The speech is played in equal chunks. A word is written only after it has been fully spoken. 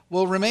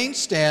We'll remain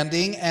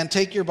standing and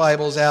take your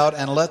Bibles out,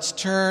 and let's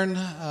turn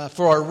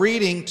for our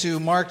reading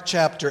to Mark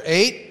chapter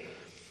 8.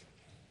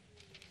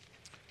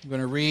 I'm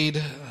going to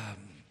read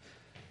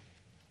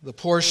the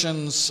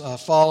portions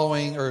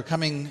following or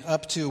coming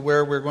up to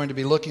where we're going to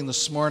be looking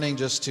this morning,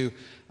 just to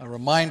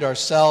remind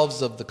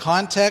ourselves of the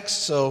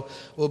context. So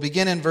we'll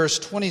begin in verse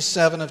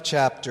 27 of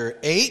chapter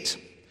 8,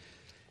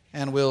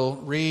 and we'll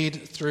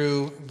read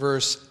through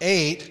verse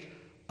 8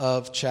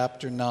 of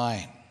chapter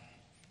 9.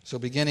 So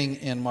beginning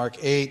in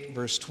Mark 8,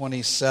 verse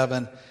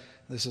 27,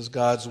 this is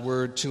God's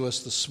word to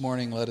us this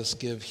morning. Let us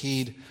give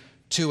heed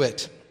to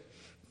it.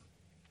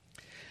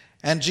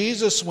 And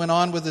Jesus went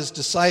on with his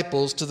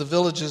disciples to the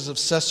villages of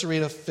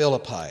Caesarea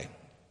Philippi.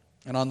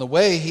 And on the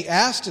way he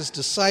asked his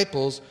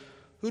disciples,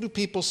 "Who do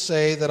people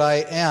say that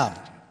I am?"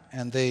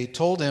 And they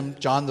told him,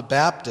 "John the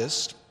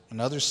Baptist,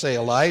 and others say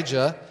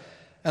Elijah,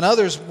 and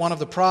others one of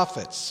the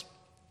prophets."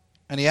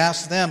 And he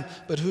asked them,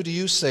 "But who do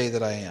you say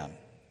that I am?"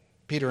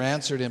 Peter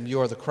answered him, "You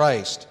are the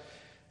Christ."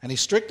 And he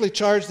strictly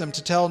charged them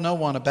to tell no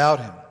one about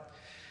him.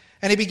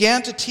 And he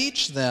began to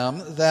teach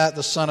them that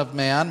the Son of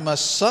Man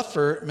must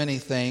suffer many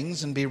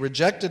things and be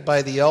rejected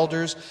by the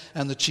elders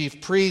and the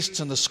chief priests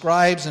and the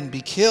scribes and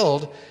be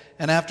killed,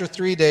 and after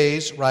 3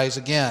 days rise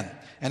again.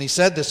 And he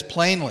said this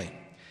plainly.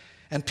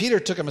 And Peter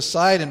took him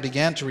aside and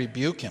began to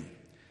rebuke him.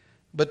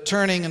 But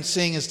turning and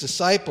seeing his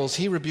disciples,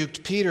 he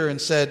rebuked Peter and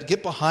said,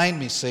 "Get behind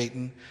me,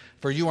 Satan,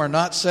 for you are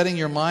not setting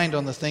your mind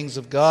on the things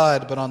of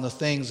God, but on the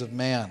things of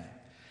man."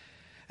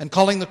 And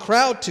calling the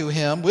crowd to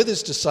him with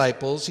his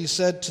disciples, he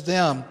said to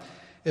them,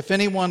 "If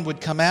anyone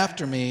would come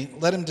after me,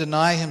 let him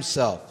deny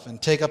himself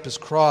and take up his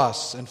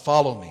cross and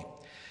follow me.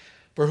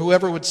 For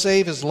whoever would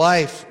save his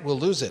life will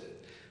lose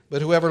it,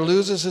 but whoever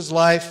loses his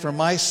life for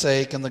my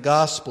sake and the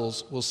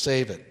gospel's will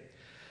save it.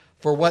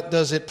 For what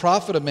does it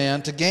profit a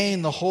man to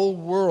gain the whole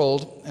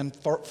world and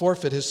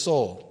forfeit his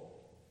soul?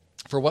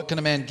 For what can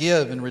a man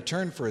give in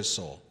return for his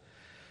soul?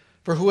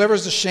 For whoever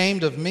is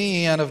ashamed of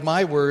me and of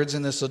my words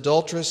in this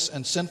adulterous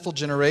and sinful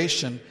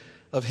generation,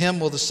 of him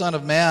will the Son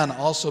of Man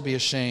also be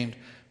ashamed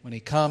when he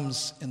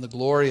comes in the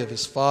glory of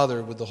his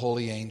Father with the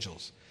holy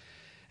angels."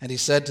 And he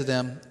said to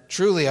them,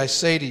 "Truly I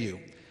say to you,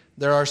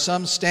 there are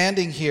some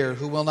standing here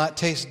who will not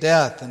taste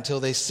death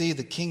until they see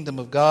the kingdom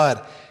of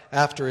God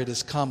after it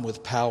has come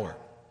with power."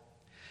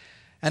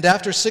 And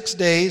after 6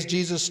 days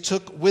Jesus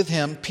took with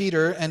him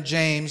Peter and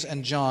James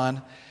and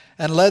John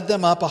and led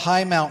them up a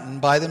high mountain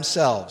by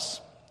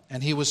themselves.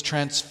 And he was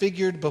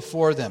transfigured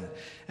before them,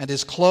 and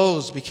his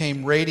clothes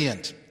became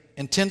radiant,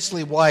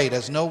 intensely white,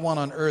 as no one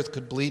on earth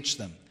could bleach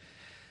them.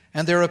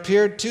 And there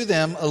appeared to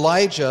them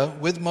Elijah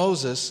with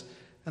Moses,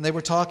 and they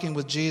were talking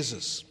with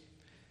Jesus.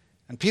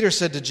 And Peter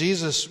said to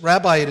Jesus,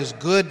 "Rabbi, it is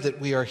good that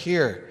we are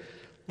here.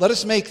 Let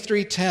us make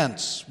 3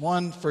 tents,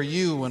 one for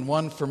you and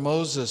one for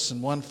Moses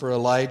and one for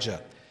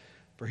Elijah."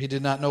 For he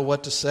did not know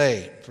what to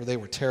say, for they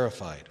were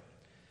terrified.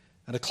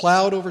 And a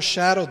cloud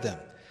overshadowed them,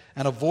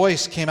 and a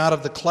voice came out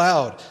of the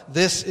cloud,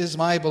 "This is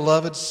my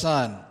beloved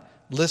Son,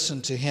 listen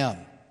to him."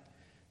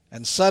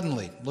 And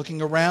suddenly,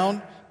 looking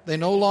around, they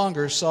no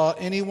longer saw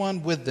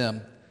anyone with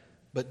them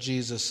but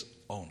Jesus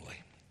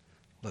only.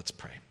 Let's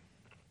pray.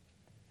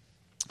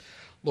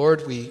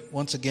 Lord, we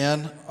once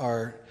again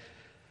are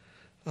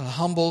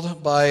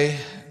humbled by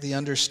the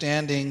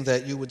understanding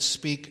that you would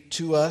speak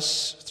to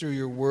us through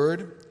your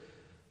word,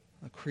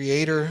 the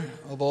creator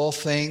of all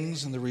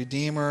things and the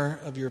redeemer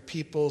of your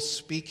people,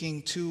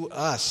 speaking to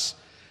us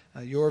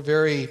your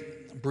very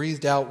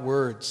breathed out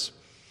words.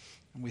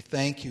 And we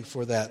thank you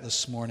for that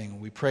this morning.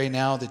 We pray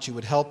now that you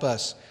would help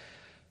us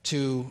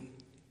to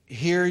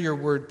hear your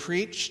word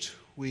preached.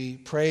 We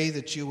pray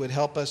that you would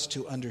help us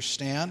to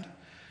understand.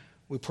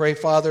 We pray,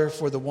 Father,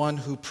 for the one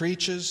who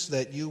preaches,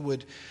 that you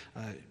would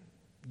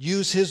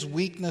use his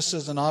weakness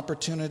as an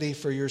opportunity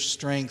for your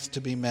strength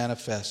to be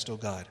manifest, O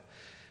God.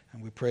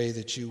 And we pray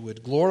that you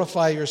would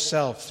glorify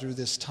yourself through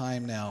this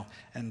time now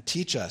and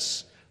teach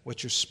us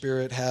what your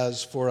Spirit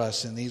has for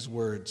us in these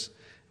words.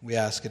 We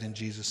ask it in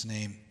Jesus'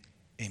 name.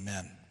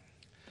 Amen.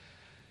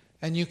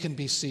 And you can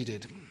be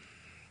seated.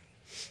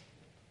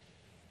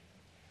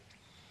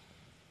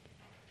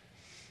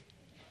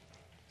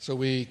 So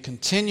we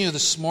continue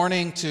this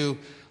morning to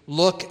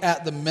look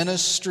at the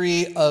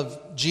ministry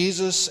of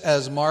Jesus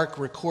as Mark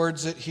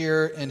records it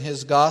here in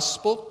his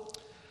gospel.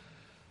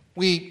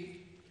 We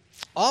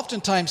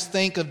oftentimes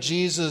think of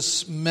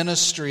Jesus'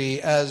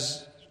 ministry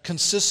as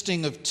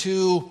consisting of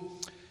two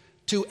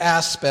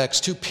aspects,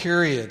 2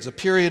 periods, a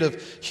period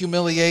of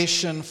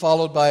humiliation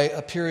followed by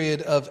a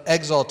period of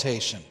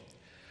exaltation.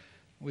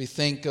 We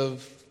think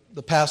of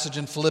the passage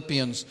in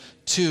Philippians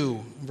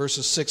 2,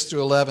 verses 6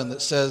 through 11,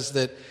 that says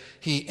that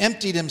he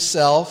emptied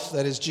himself,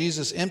 that is,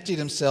 Jesus emptied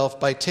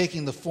himself by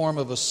taking the form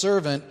of a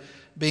servant,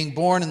 being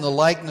born in the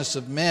likeness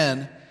of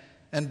men,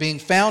 and being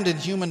found in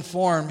human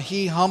form,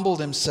 he humbled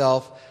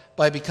himself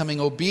by becoming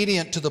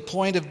obedient to the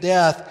point of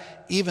death,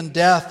 even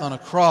death on a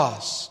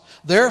cross.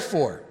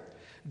 Therefore,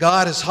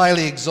 God has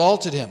highly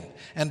exalted him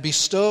and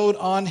bestowed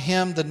on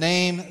him the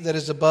name that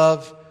is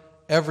above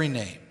every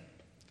name.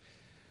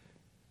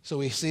 So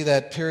we see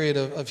that period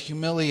of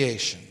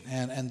humiliation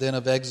and then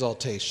of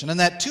exaltation. And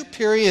that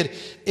two-period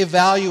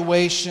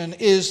evaluation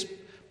is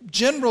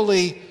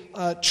generally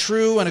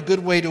true and a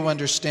good way to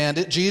understand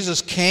it.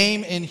 Jesus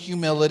came in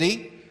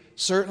humility,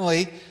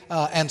 certainly,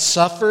 and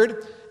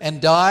suffered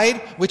and died,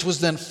 which was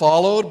then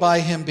followed by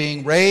him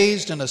being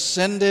raised and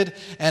ascended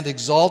and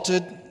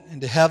exalted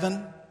into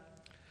heaven.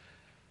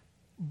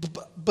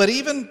 But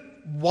even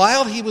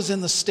while he was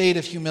in the state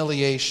of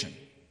humiliation,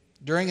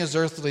 during his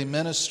earthly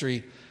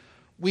ministry,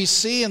 we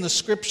see in the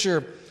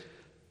Scripture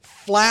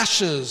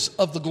flashes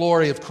of the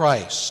glory of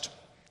Christ,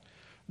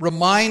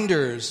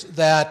 reminders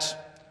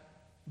that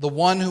the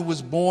one who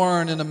was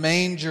born in a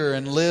manger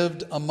and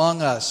lived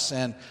among us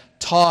and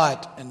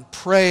taught and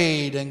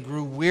prayed and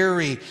grew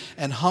weary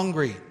and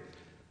hungry,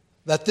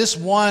 that this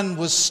one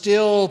was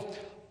still,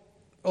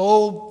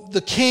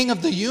 the King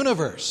of the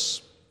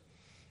universe,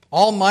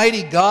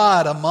 Almighty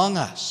God among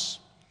us.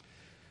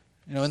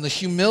 In the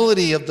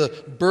humility of the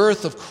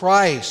birth of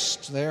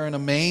Christ there in a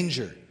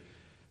manger,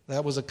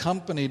 that was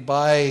accompanied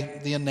by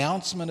the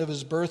announcement of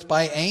his birth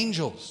by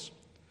angels,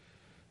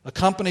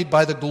 accompanied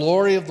by the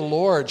glory of the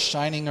Lord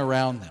shining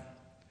around them.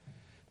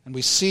 And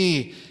we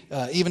see,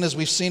 even as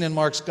we've seen in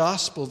Mark's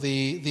gospel,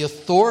 the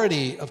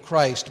authority of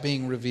Christ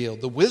being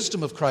revealed, the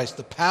wisdom of Christ,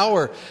 the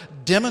power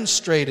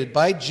demonstrated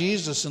by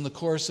Jesus in the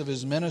course of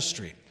his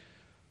ministry.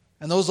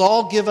 And those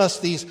all give us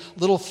these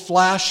little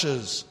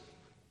flashes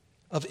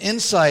of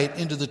insight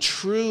into the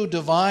true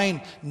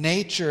divine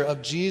nature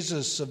of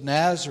Jesus of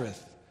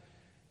Nazareth,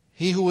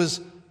 he who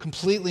was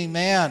completely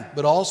man,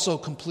 but also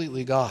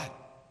completely God.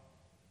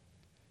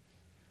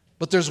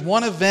 But there's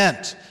one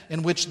event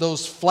in which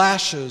those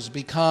flashes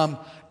become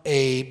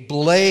a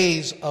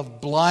blaze of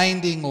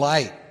blinding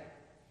light.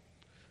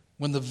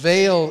 When the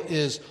veil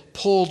is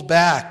pulled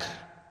back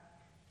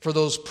for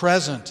those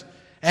present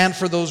and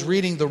for those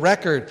reading the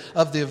record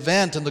of the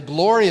event, and the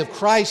glory of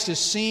Christ is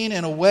seen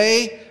in a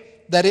way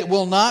that it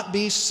will not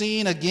be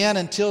seen again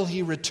until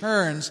he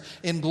returns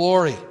in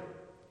glory.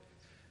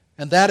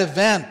 And that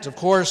event, of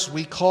course,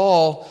 we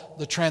call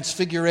the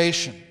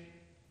Transfiguration.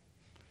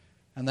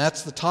 And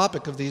that's the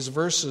topic of these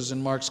verses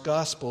in Mark's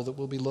Gospel that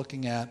we'll be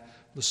looking at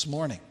this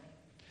morning.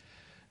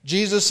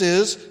 Jesus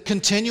is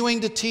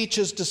continuing to teach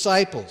his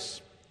disciples.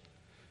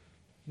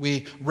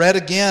 We read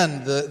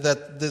again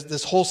that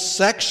this whole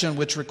section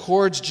which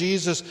records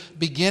Jesus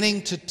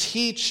beginning to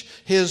teach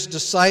his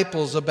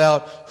disciples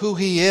about who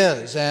he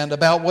is and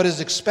about what is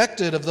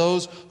expected of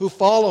those who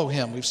follow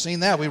him. We've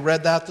seen that. We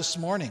read that this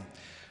morning.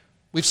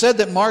 We've said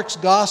that Mark's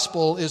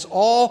Gospel is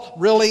all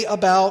really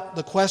about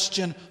the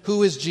question,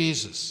 who is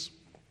Jesus?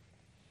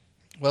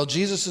 Well,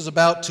 Jesus is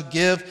about to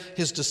give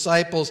his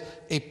disciples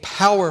a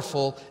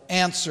powerful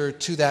answer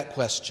to that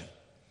question.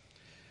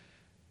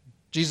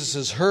 Jesus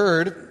has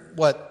heard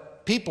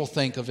what people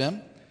think of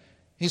him.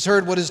 He's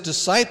heard what his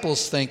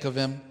disciples think of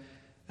him.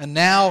 And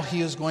now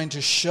he is going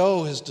to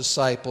show his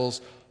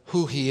disciples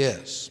who he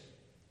is.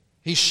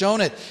 He's shown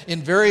it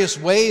in various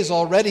ways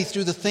already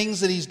through the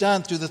things that he's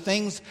done, through the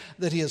things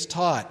that he has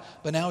taught.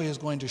 But now he is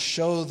going to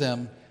show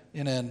them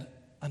in an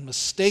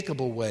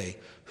unmistakable way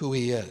who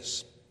he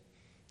is.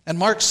 And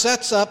Mark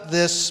sets up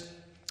this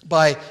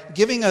by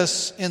giving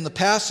us in the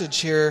passage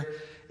here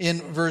in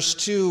verse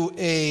 2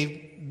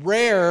 a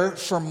rare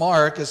for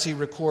Mark, as he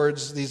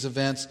records these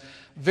events,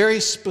 very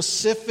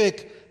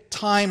specific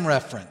time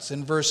reference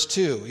in verse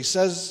 2. He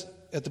says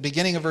at the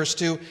beginning of verse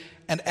 2,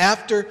 and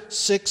after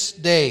 6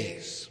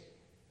 days.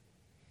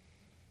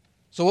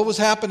 So what was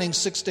happening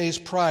 6 days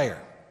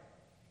prior?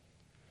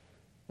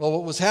 Well,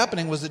 what was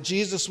happening was that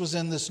Jesus was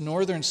in this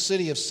northern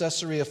city of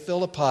Caesarea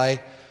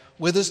Philippi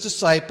with his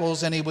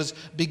disciples, and he was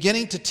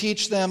beginning to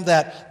teach them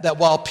that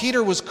while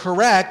Peter was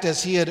correct,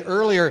 as he had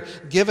earlier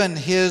given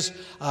his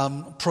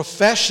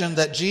profession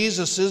that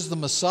Jesus is the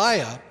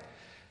Messiah,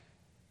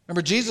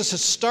 remember, Jesus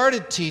has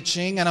started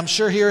teaching, and I'm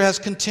sure here has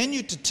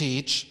continued to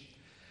teach,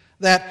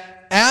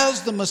 that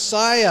as the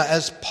Messiah,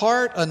 as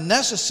a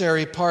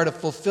necessary part of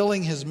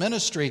fulfilling his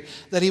ministry,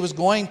 that he was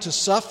going to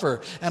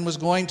suffer and was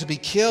going to be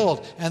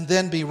killed and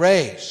then be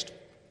raised.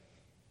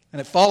 And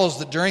it follows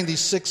that during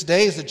these 6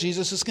 days that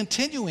Jesus is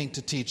continuing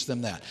to teach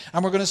them that.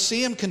 And we're going to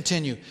see him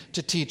continue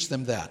to teach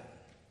them that.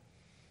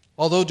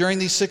 Although during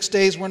these 6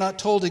 days we're not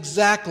told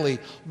exactly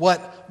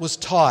what was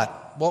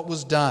taught, what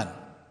was done.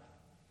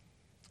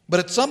 But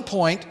at some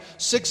point,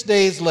 6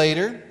 days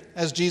later,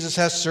 as Jesus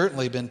has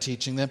certainly been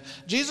teaching them,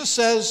 Jesus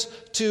says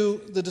to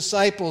the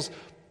disciples,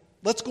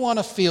 let's go on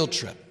a field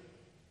trip.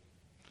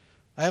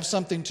 I have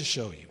something to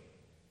show you.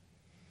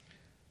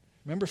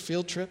 Remember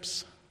field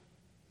trips?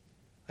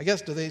 I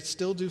guess, do they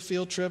still do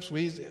field trips?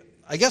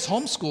 I guess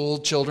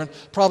homeschooled children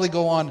probably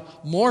go on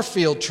more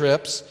field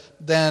trips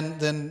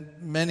than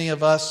many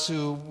of us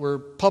who were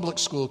public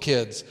school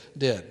kids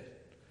did.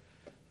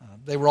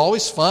 They were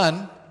always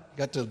fun. You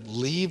got to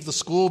leave the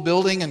school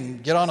building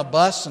and get on a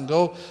bus and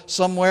go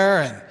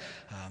somewhere and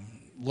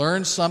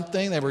learn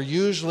something. They were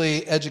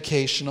usually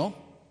educational.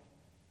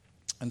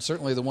 And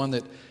certainly the one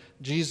that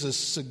Jesus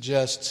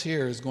suggests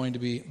here is going to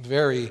be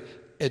very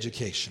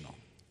educational.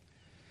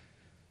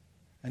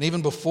 And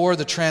even before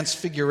the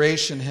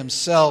transfiguration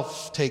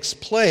itself takes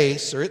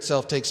place,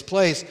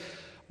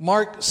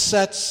 Mark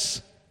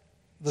sets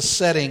the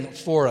setting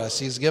for us.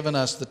 He's given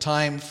us the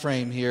time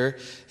frame here.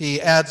 He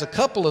adds a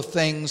couple of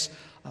things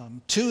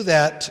to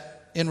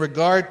that in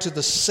regard to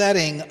the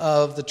setting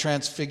of the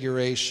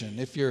transfiguration.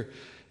 If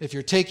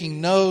you're taking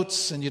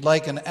notes and you'd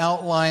like an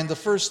outline, the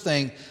first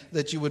thing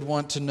that you would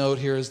want to note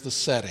here is the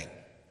setting.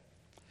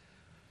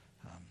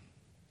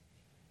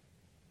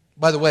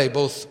 By the way,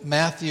 both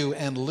Matthew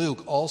and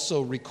Luke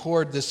also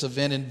record this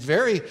event in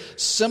very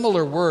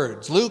similar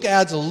words. Luke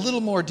adds a little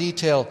more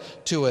detail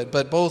to it,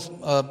 but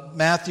both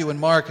Matthew and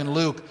Mark and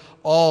Luke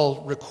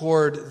all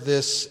record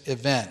this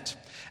event.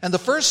 And the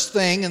first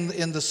thing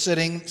in the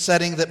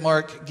setting that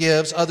Mark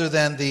gives, other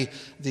than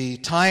the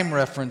time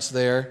reference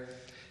there,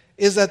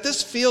 is that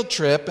this field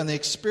trip and the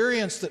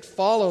experience that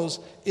follows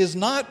is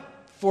not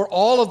for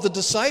all of the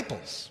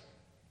disciples.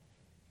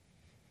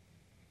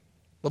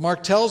 But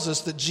Mark tells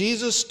us that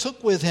Jesus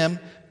took with him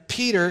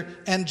Peter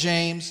and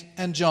James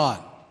and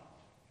John.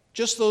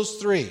 Just those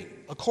three,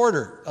 a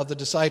quarter of the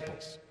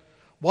disciples.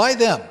 Why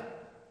them?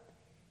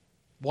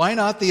 Why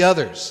not the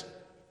others?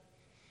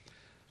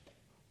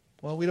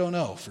 Well, we don't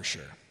know for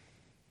sure.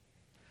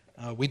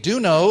 We do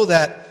know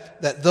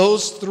that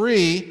those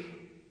three,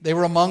 they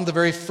were among the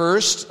very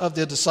first of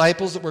the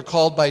disciples that were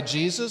called by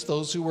Jesus,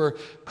 those who were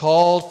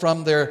called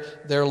from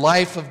their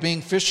life of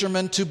being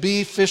fishermen to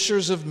be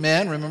fishers of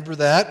men. Remember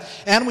that.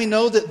 And we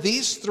know that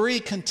these three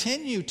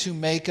continue to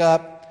make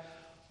up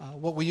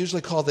what we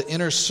usually call the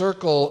inner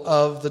circle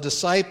of the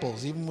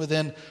disciples, even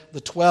within the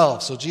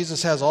 12. So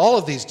Jesus has all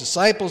of these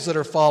disciples that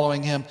are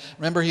following him.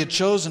 Remember, he had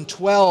chosen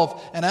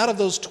 12, and out of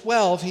those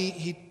 12,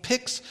 he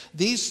picks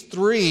these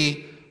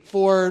three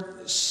for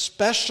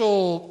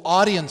special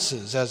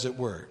audiences, as it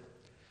were.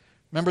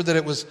 Remember that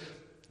it was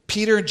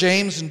Peter,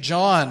 James, and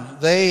John.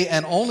 They,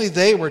 and only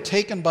they, were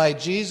taken by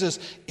Jesus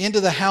into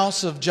the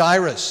house of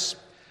Jairus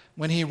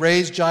when he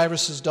raised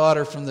Jairus'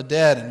 daughter from the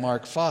dead in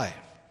Mark 5.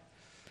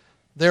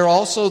 They're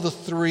also the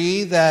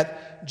three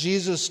that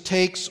Jesus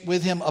takes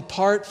with him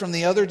apart from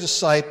the other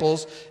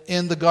disciples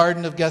in the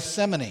Garden of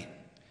Gethsemane,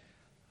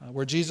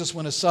 where Jesus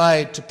went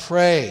aside to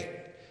pray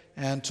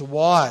and to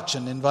watch,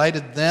 and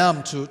invited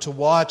them to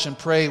watch and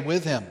pray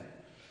with him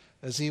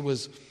as he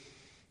was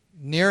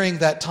nearing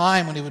that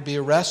time when he would be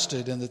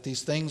arrested and that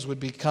these things would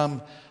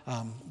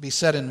be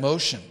set in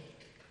motion.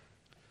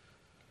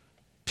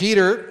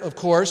 Peter, of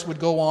course, would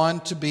go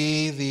on to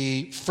be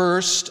the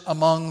first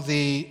among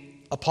the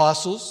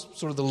apostles,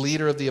 sort of the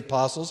leader of the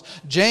apostles.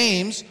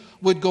 James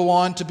would go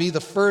on to be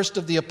the first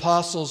of the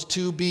apostles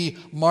to be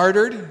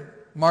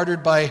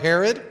martyred by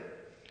Herod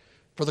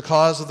for the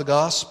cause of the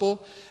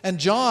gospel. And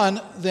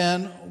John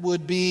then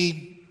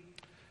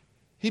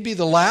he'd be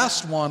the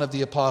last one of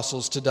the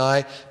apostles to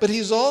die, but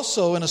he's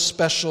also in a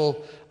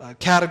special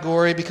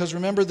category because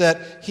remember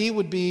that he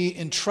would be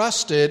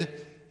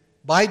entrusted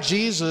by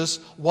Jesus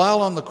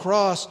while on the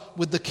cross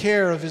with the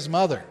care of his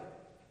mother.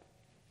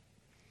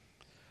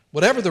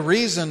 Whatever the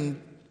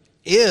reason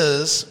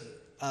is,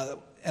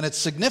 and it's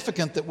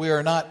significant that we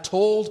are not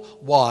told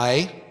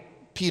why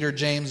Peter,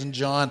 James, and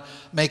John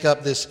make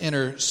up this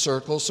inner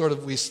circle. Sort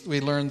of we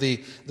learn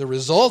the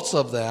results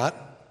of that.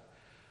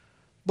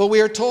 But we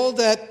are told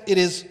that it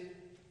is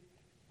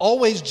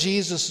always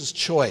Jesus'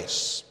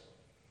 choice.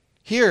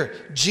 Here,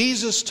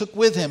 Jesus took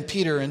with him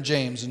Peter and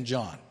James and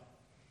John.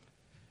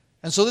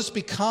 And so this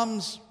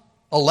becomes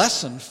a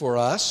lesson for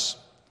us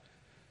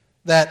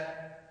that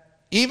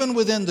even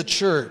within the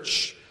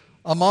church,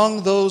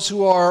 among those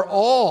who are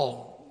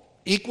all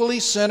equally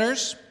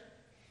sinners,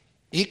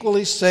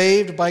 equally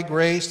saved by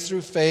grace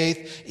through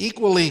faith,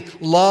 equally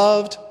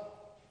loved,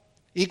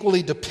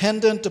 equally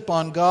dependent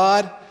upon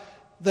God,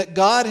 that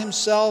God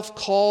himself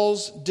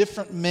calls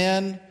different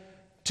men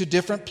to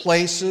different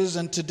places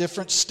and to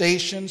different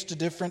stations, to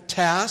different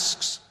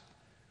tasks.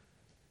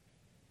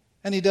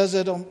 And he does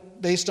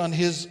it based on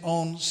his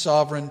own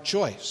sovereign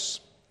choice.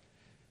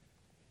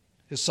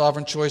 His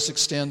sovereign choice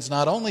extends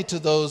not only to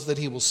those that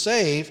he will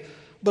save,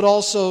 but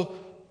also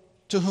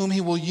to whom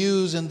he will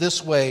use in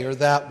this way or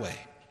that way.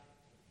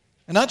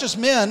 And not just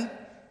men,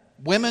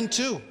 women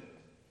too.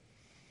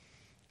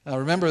 Now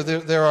remember,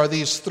 there are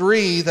these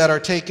three that are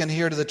taken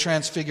here to the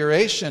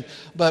Transfiguration,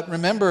 but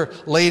remember,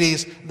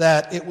 ladies,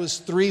 that it was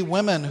three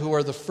women who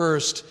are the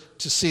first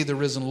to see the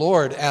risen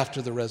Lord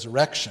after the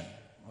resurrection.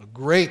 A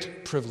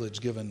great privilege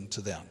given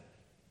to them.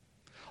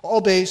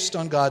 All based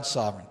on God's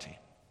sovereignty.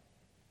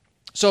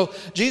 So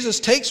Jesus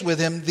takes with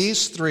him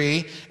these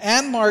three,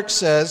 and Mark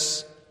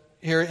says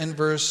here in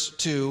verse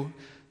 2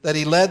 that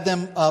he led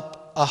them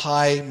up a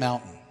high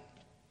mountain.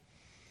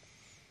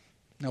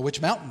 Now, which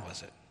mountain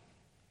was it?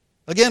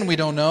 Again, we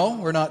don't know.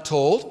 We're not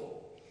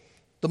told.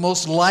 The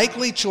most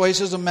likely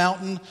choice is a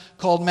mountain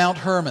called Mount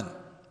Hermon.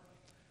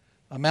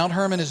 Mount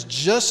Hermon is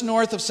just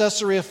north of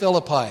Caesarea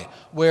Philippi,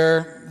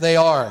 where they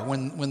are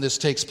when this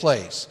takes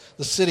place.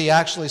 The city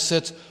actually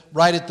sits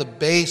right at the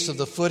base of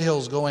the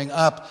foothills going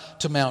up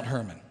to Mount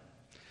Hermon.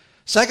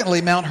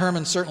 Secondly, Mount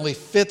Hermon certainly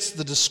fits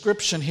the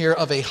description here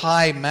of a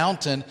high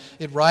mountain.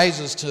 It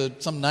rises to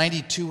some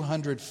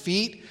 9,200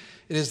 feet.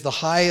 It is the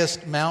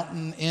highest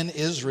mountain in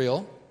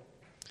Israel.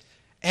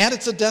 And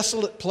it's a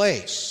desolate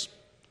place.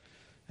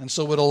 And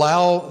so would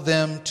allow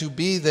them to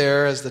be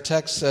there, as the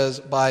text says,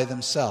 by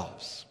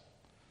themselves.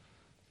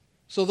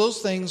 So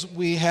those things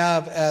we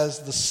have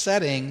as the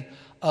setting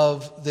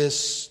of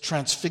this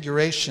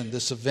transfiguration,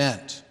 this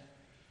event.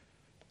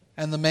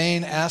 And the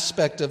main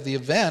aspect of the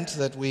event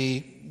that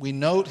we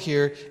note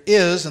here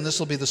is, and this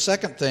will be the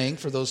second thing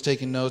for those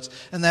taking notes,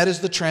 and that is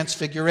the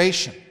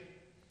transfiguration.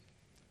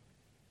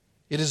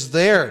 It is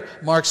there,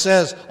 Mark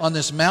says, on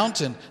this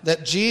mountain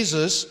that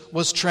Jesus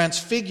was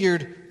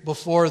transfigured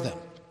before them.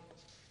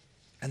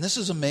 And this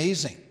is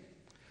amazing.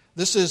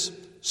 This is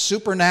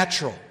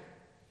supernatural.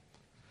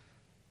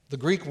 The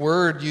Greek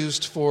word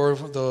used for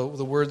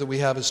the word that we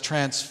have as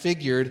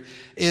transfigured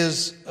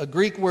is a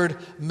Greek word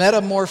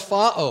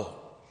metamorphao,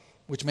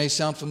 which may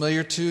sound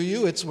familiar to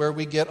you. It's where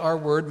we get our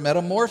word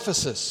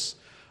metamorphosis,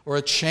 or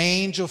a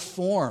change of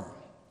form.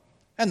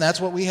 And that's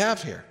what we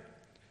have here.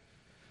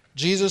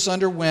 Jesus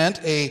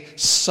underwent a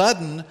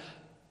sudden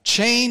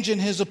change in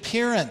his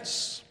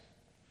appearance.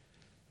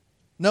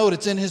 Note,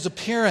 it's in his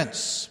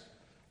appearance,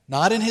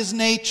 not in his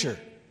nature.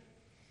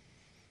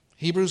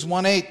 Hebrews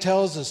 1:8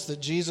 tells us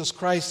that Jesus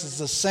Christ is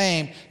the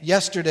same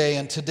yesterday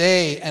and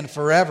today and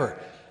forever.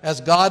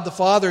 As God the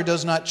Father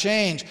does not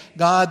change,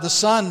 God the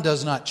Son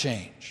does not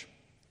change.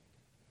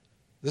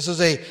 This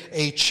is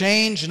a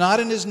change not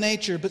in his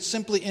nature, but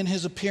simply in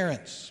his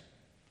appearance.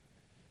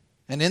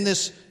 And in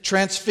this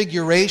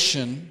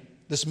transfiguration,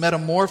 this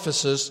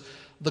metamorphosis,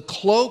 the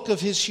cloak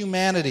of his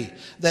humanity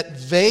that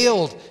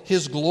veiled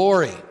his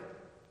glory.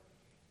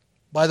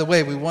 By the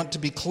way, we want to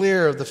be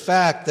clear of the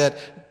fact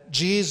that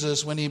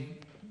Jesus, when he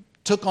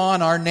took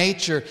on our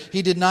nature,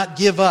 he did not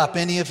give up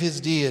any of his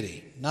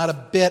deity. Not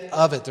a bit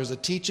of it. There's a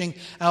teaching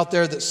out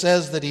there that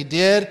says that he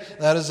did.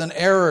 That is an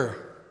error.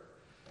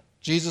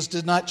 Jesus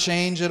did not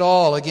change at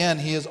all. Again,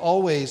 he is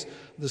always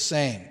the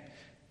same.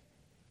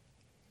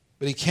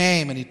 But he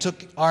came and he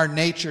took our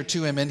nature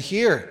to him. And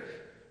here,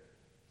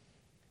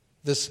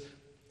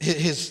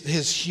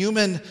 his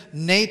human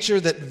nature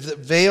that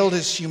veiled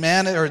his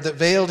humanity, or that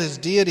veiled his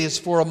deity, is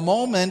for a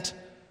moment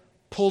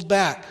pulled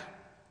back.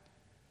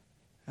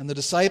 And the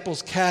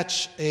disciples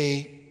catch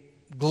a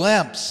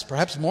glimpse,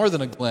 perhaps more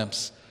than a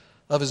glimpse,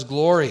 of his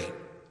glory.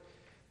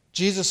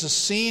 Jesus is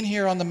seen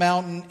here on the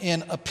mountain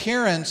in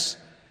appearance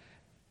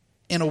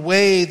in a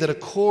way that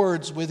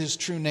accords with his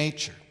true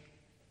nature.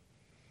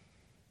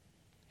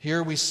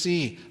 Here we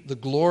see the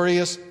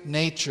glorious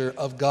nature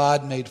of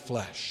God made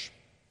flesh.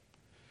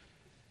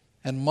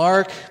 And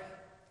Mark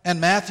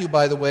and Matthew,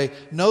 by the way,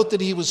 note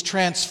that he was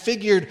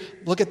transfigured,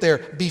 look at there,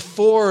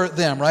 before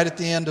them, right at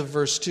the end of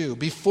verse 2.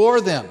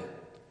 Before them.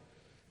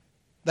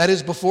 That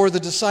is, before the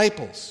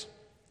disciples.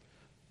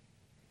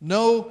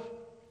 No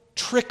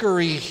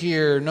trickery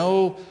here,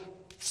 no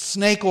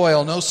snake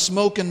oil, no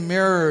smoke and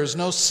mirrors,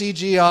 no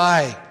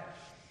CGI.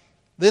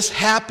 This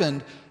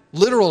happened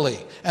literally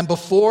and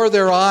before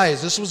their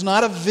eyes. This was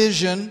not a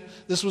vision.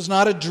 This was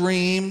not a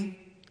dream.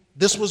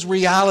 This was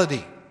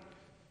reality.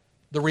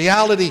 The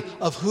reality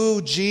of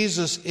who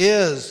Jesus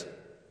is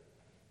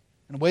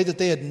in a way that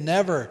they had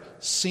never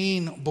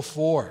seen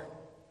before.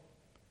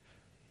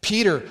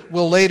 Peter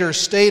will later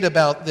state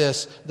about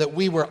this that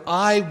we were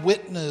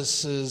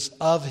eyewitnesses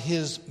of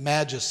his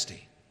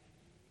majesty.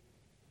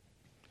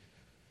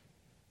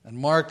 And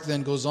Mark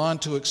then goes on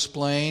to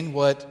explain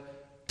what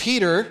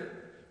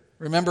Peter,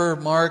 remember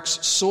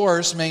Mark's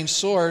main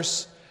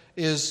source,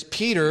 is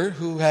Peter,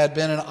 who had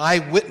been an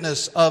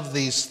eyewitness of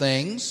these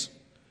things.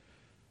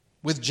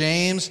 With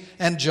James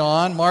and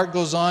John, Mark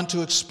goes on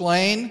to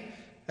explain,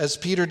 as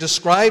Peter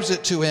describes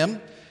it to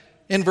him,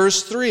 in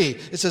verse 3,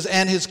 it says,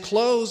 "And his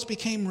clothes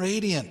became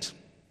radiant,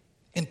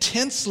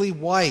 intensely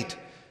white,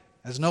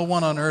 as no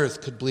one on earth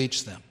could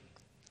bleach them."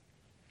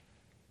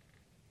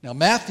 Now,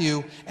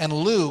 Matthew and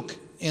Luke,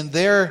 in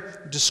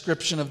their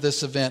description of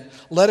this event,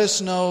 let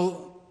us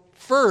know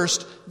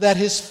first that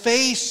his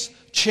face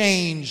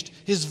changed,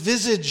 his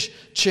visage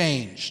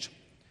changed.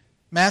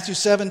 Matthew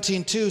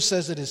 17:2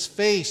 says that his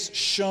face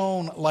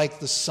shone like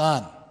the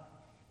sun.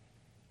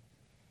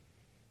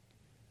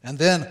 And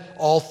then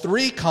all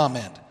three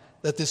comment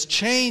that this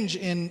change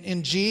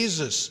in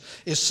Jesus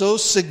is so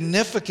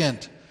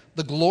significant,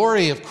 the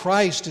glory of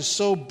Christ is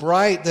so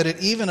bright that it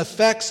even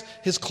affects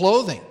his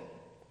clothing.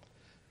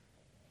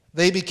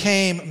 They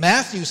became,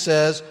 Matthew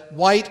says,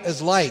 white as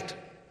light.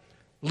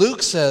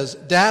 Luke says,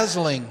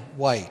 dazzling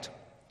white.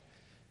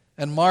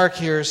 And Mark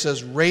here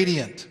says,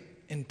 radiant,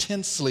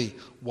 intensely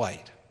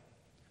white.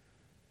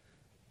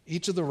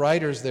 Each of the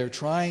writers there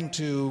trying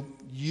to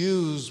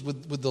use,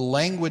 with the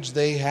language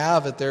they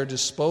have at their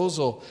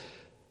disposal,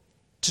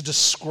 to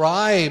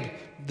describe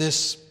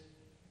this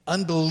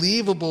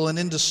unbelievable and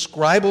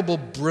indescribable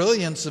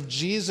brilliance of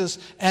Jesus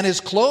and his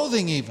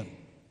clothing even.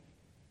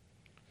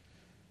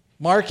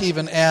 Mark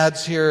even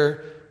adds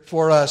here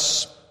for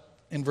us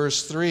in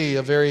verse 3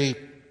 a very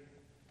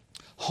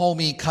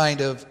homey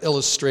kind of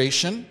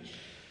illustration.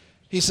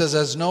 He says,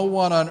 as no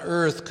one on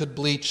earth could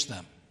bleach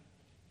them.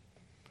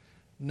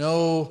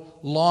 No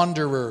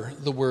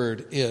launderer, the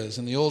word is.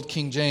 In the old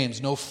King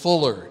James, no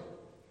fuller.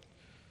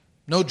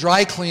 No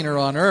dry cleaner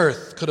on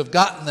earth could have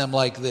gotten them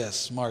like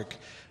this, Mark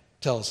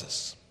tells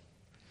us.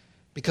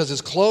 Because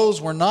his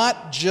clothes were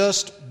not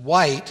just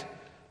white.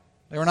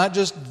 They were not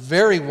just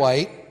very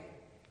white.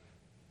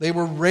 They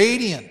were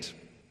radiant.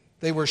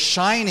 They were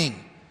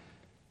shining.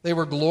 They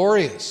were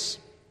glorious.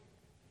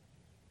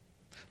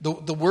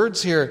 The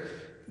words here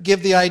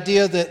give the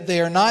idea that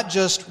they are not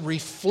just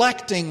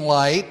reflecting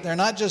light, they're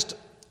not just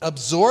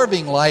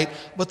absorbing light,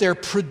 but they're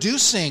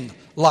producing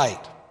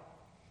light.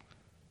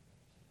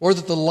 Or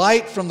that the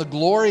light from the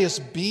glorious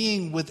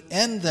being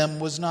within them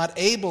was not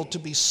able to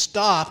be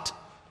stopped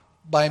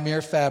by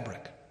mere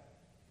fabric.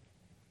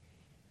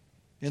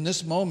 In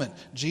this moment,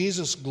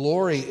 Jesus'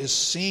 glory is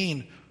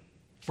seen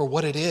for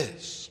what it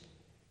is.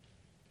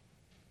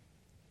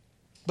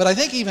 But I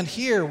think even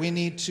here we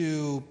need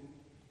to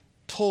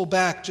pull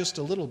back just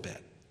a little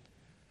bit.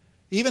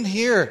 Even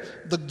here,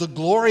 the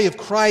glory of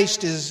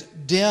Christ is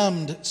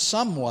dimmed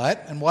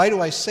somewhat. And why do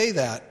I say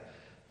that?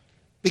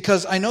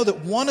 Because I know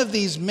that one of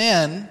these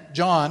men,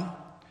 John,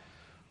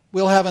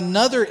 will have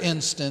another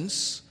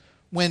instance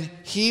when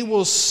he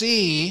will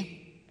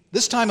see,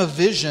 this time a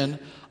vision,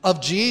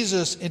 of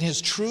Jesus in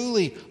his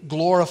truly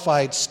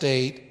glorified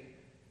state.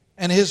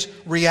 And his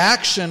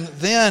reaction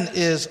then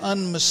is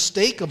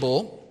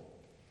unmistakable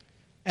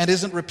and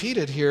isn't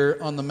repeated here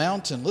on the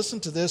mountain. Listen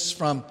to this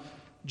from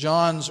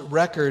John's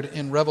record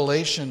in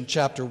Revelation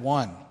chapter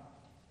 1.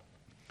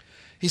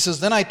 He says,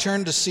 "Then I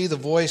turned to see the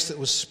voice that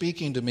was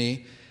speaking to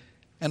me,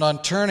 and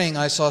on turning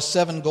I saw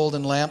 7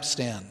 golden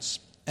lampstands.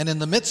 And in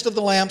the midst of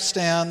the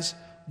lampstands,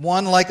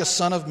 one like a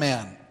son of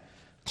man,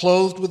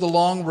 clothed with a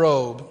long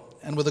robe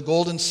and with a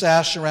golden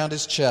sash around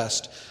his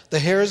chest. The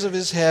hairs of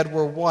his head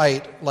were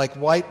white, like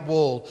white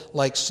wool,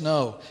 like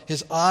snow.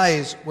 His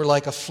eyes were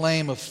like a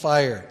flame of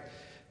fire.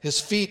 His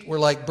feet were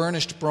like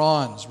burnished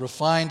bronze,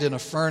 refined in a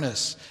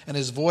furnace, and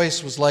his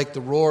voice was like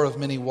the roar of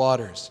many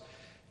waters.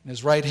 In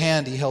his right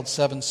hand he held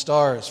 7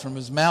 stars. From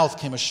his mouth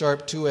came a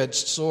sharp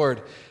 2-edged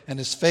sword, and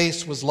his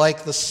face was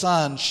like the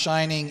sun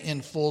shining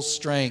in full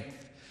strength."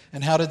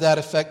 And how did that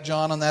affect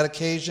John on that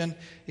occasion?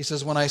 He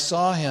says, "When I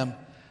saw him,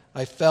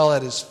 I fell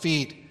at his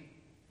feet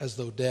as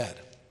though dead."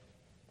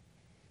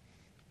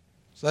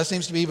 So that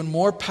seems to be even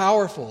more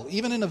powerful,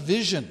 even in a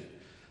vision,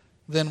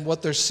 than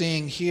what they're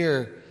seeing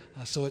here.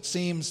 So it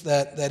seems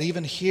that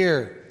even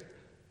here,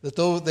 that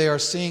though they are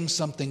seeing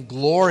something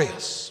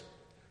glorious,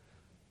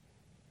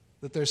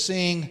 that they're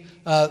seeing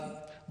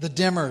the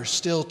dimmer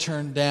still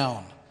turned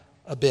down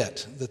a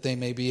bit, that they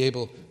may be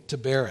able to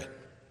bear it.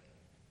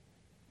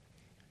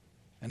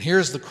 And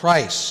here's the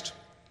Christ,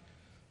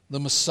 the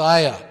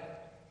Messiah,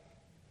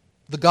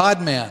 the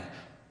God-man,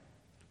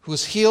 who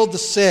has healed the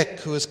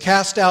sick, who has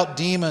cast out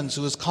demons,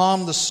 who has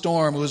calmed the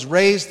storm, who has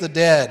raised the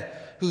dead,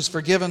 who's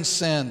forgiven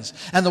sins,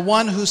 and the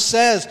one who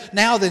says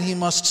now that he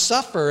must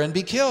suffer and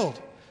be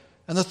killed,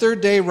 and the third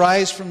day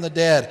rise from the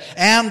dead,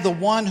 and the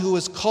one who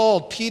has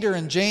called Peter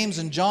and James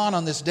and John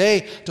on this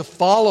day to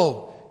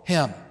follow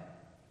him,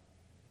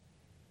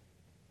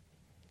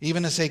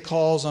 even as he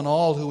calls on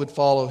all who would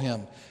follow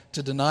him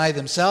to deny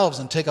themselves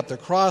and take up their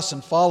cross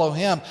and follow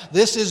him.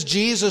 This is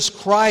Jesus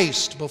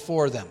Christ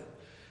before them,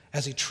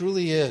 as he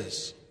truly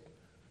is,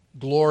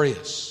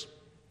 glorious.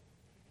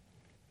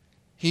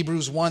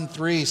 Hebrews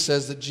 1:3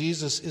 says that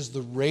Jesus is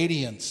the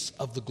radiance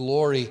of the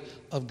glory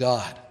of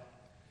God.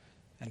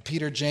 And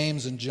Peter,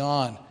 James, and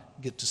John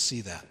get to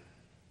see that.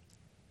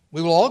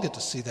 We will all get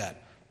to see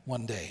that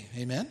one day.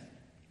 Amen?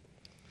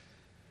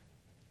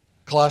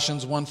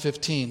 Colossians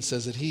 1:15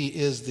 says that he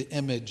is the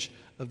image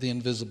of the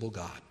invisible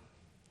God.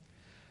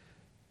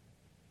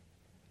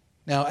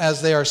 Now,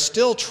 as they are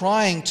still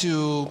trying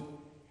to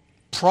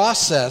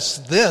process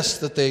this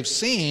that they've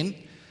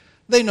seen,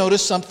 they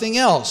notice something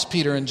else,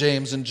 Peter and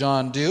James and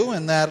John do,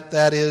 and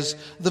that is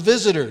the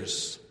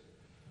visitors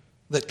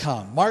that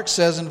come. Mark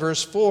says in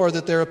verse 4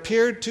 that there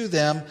appeared to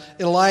them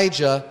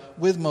Elijah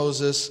with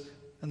Moses,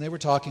 and they were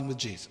talking with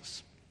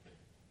Jesus.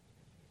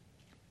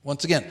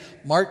 Once again,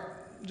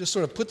 Mark just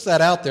sort of puts that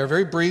out there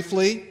very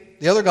briefly.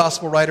 The other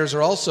gospel writers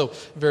are also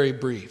very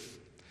brief.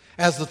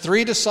 As the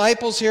 3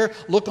 disciples here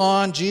look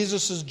on,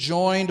 Jesus is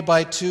joined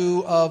by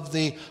 2 of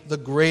the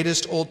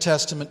greatest Old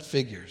Testament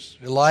figures,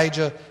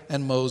 Elijah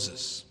and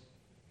Moses.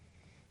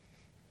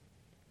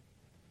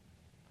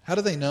 How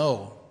do they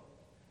know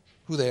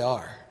who they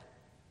are?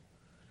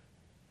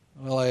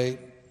 Well, I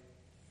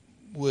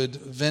would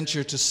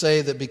venture to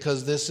say that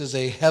because this is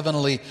a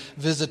heavenly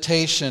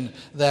visitation,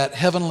 that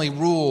heavenly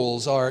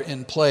rules are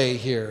in play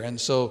here, and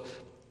so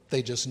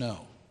they just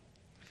know.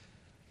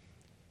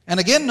 And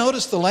again,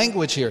 notice the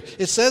language here.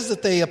 It says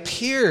that they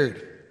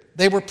appeared.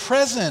 They were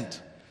present.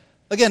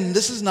 Again,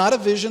 this is not a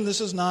vision.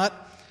 This is not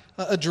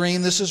a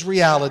dream. This is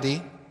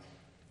reality.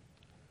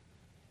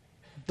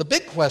 The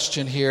big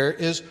question here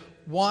is,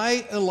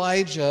 why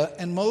Elijah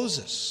and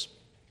Moses?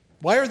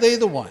 Why are they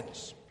the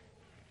ones?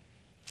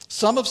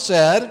 Some have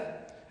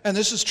said and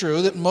this is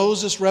true, that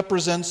Moses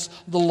represents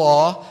the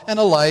law and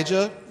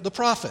Elijah the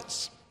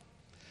prophets.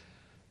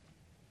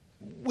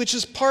 Which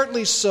is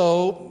partly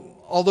so,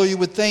 although you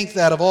would think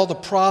that of all the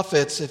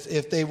prophets,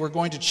 if they were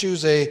going to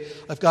choose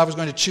if God was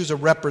going to choose a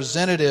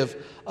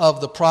representative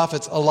of the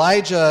prophets,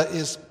 Elijah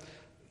is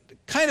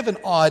kind of an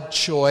odd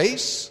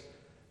choice.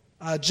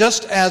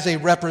 Just as a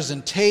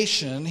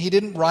representation, he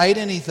didn't write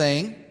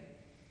anything.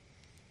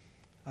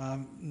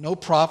 No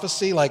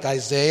prophecy like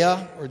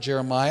Isaiah or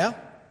Jeremiah.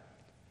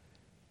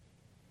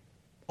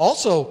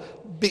 Also,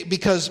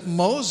 because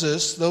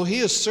Moses, though he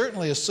is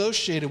certainly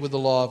associated with the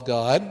law of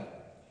God,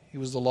 he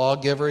was the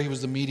lawgiver, he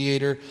was the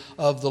mediator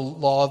of the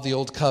law of the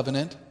Old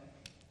Covenant.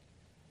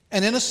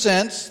 And in a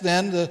sense,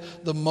 then,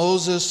 the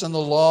Moses and the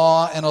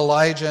law and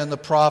Elijah and the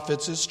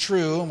prophets is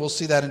true, and we'll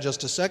see that in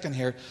just a second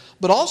here.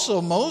 But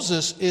also,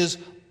 Moses is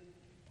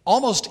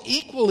almost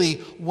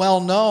equally well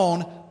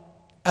known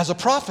as a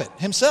prophet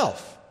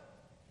himself.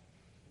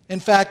 In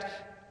fact,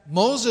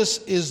 Moses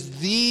is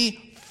the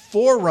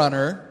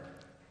forerunner,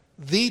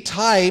 the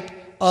type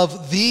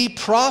of the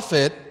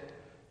prophet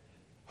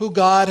who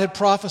God had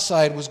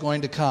prophesied was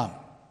going to come.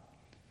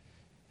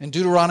 In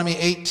Deuteronomy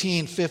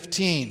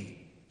 18:15,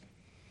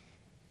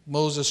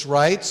 Moses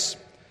writes,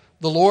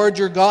 "The Lord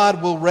your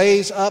God will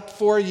raise up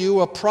for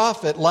you a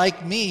prophet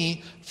like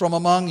me from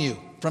among you,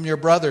 from your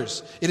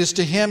brothers. It is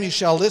to him you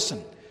shall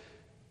listen.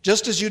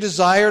 Just as you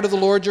desired of the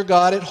Lord your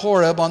God at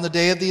Horeb on the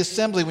day of the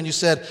assembly, when you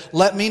said,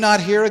 'Let me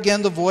not hear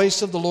again the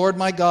voice of the Lord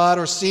my God,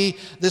 or see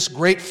this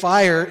great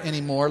fire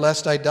anymore,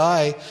 lest I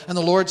die.' And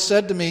the Lord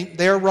said to me,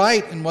 'They are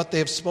right in what they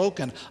have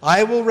spoken.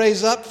 I will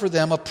raise up for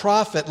them a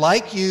prophet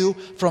like you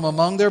from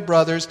among their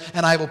brothers,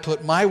 and I will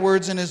put my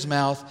words in his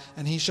mouth,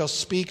 and he shall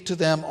speak to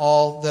them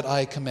all that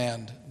I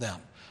command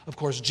them.'" Of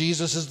course,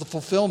 Jesus is the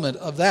fulfillment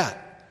of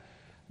that.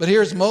 But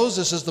here's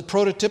Moses as the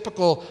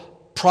prototypical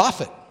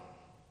prophet.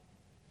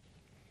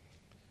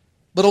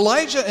 But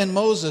Elijah and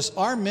Moses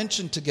are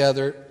mentioned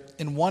together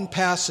in one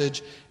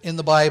passage in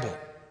the Bible.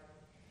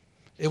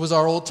 It was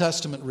our Old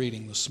Testament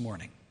reading this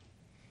morning.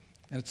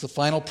 And it's the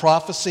final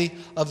prophecy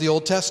of the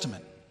Old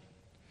Testament.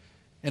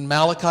 In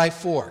Malachi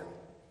 4,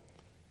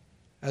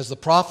 as the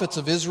prophets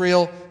of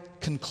Israel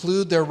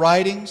conclude their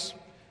writings,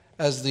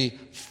 as the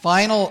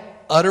final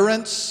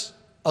utterance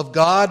of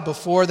God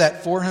before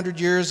that 400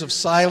 years of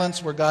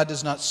silence where God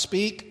does not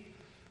speak,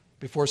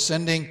 before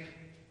sending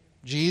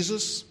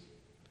Jesus,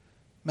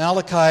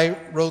 Malachi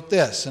wrote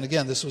this, and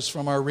again, this was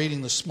from our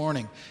reading this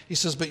morning. He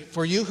says, "But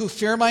for you who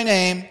fear my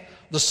name,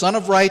 the Son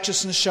of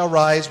Righteousness shall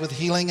rise with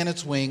healing in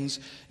its wings.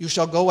 You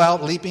shall go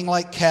out leaping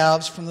like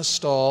calves from the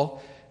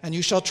stall, and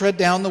you shall tread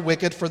down the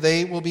wicked, for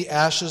they will be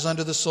ashes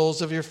under the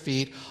soles of your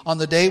feet. On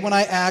the day when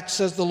I act,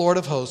 says the Lord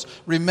of hosts,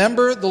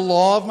 remember the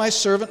law of my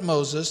servant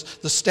Moses,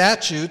 the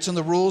statutes and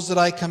the rules that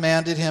I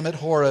commanded him at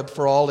Horeb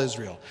for all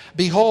Israel.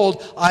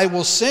 Behold, I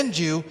will send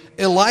you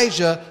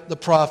Elijah the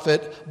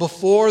prophet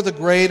before the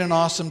great and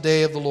awesome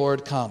day of the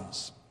Lord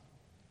comes."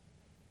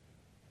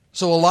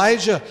 So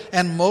Elijah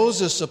and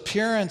Moses'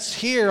 appearance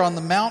here on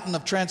the mountain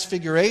of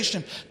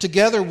transfiguration,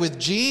 together with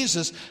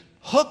Jesus,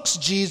 hooks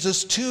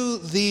Jesus to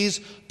these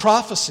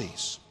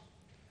prophecies,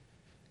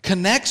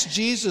 connects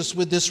Jesus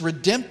with this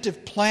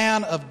redemptive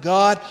plan of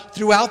God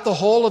throughout the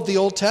whole of the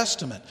Old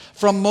Testament.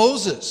 From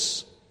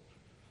Moses,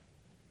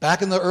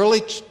 back in the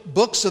early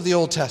books of the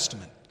Old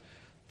Testament,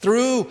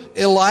 through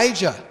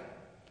Elijah,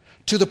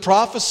 to the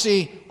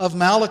prophecy of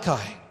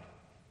Malachi.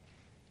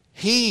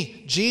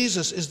 He,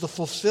 Jesus, is the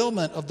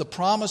fulfillment of the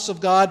promise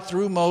of God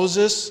through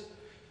Moses,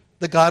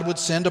 that God would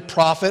send a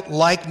prophet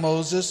like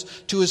Moses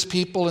to his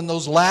people in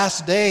those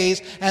last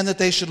days, and that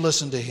they should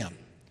listen to him.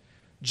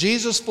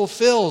 Jesus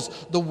fulfills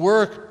the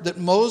work that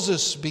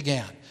Moses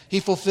began. He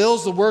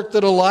fulfills the work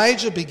that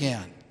Elijah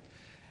began,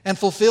 and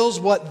fulfills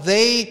what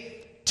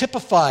they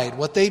typified,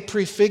 what they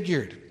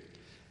prefigured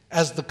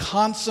as the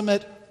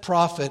consummate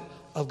prophet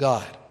of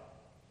God.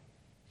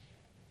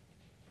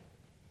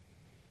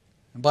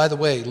 And by the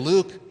way,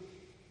 Luke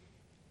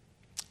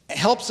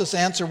helps us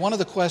answer one of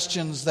the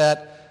questions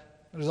that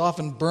is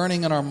often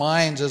burning in our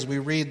minds as we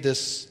read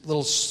this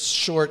little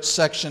short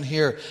section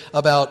here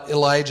about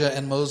Elijah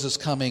and Moses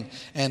coming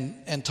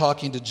and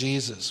talking to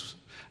Jesus.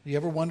 Do you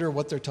ever wonder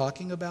what they're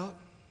talking about?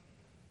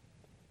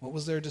 What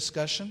was their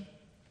discussion?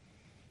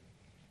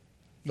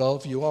 Well,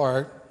 if you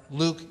are,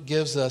 Luke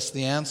gives us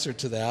the answer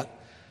to that.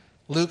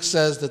 Luke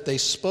says that they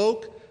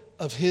spoke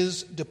of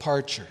his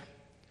departure,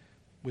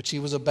 which he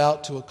was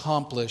about to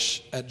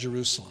accomplish at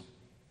Jerusalem.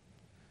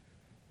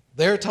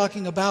 They're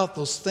talking about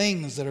those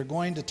things that are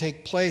going to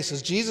take place.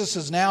 As Jesus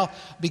has now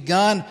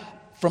begun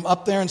from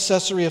up there in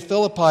Caesarea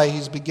Philippi,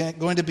 he's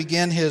going to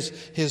begin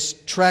his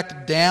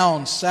trek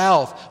down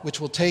south,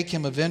 which will take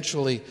him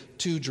eventually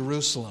to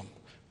Jerusalem,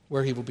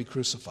 where he will be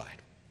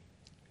crucified.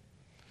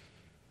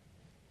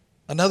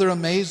 Another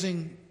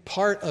amazing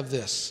part of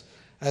this,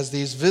 as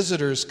these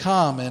visitors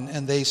come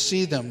and they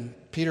see them,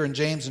 Peter and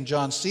James and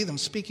John see them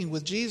speaking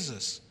with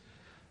Jesus.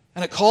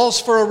 And it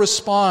calls for a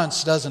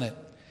response, doesn't it?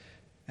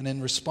 And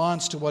in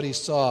response to what he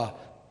saw,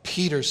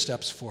 Peter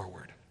steps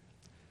forward.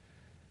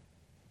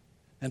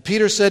 And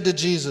Peter said to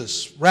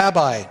Jesus,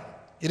 Rabbi,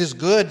 it is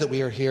good that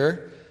we are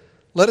here.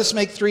 Let us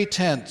make 3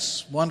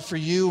 tents, one for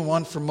you, and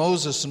one for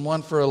Moses, and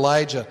one for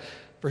Elijah.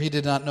 For he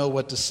did not know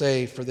what to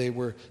say, for they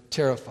were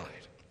terrified.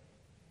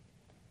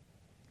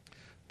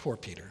 Poor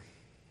Peter.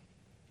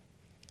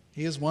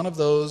 He is one of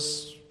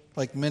those,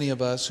 like many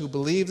of us, who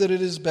believe that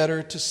it is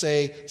better to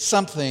say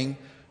something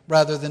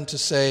rather than to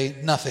say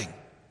nothing,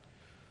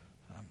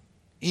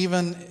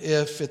 even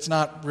if it's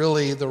not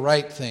really the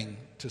right thing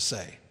to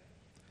say.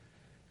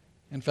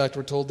 In fact,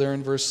 we're told there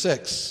in verse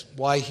 6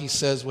 why he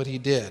says what he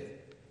did.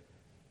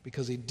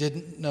 Because he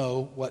didn't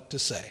know what to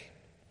say.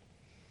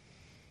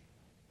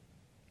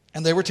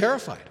 And they were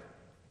terrified.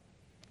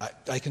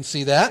 I can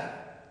see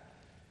that.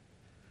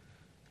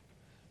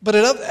 But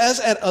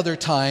as at other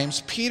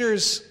times,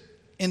 Peter's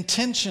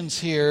intentions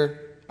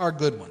here are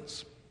good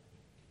ones.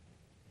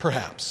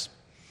 Perhaps.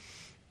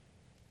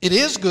 It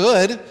is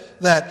good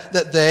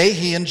that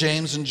he and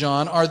James and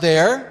John, are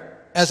there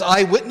as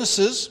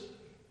eyewitnesses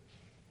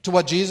to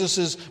what Jesus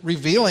is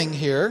revealing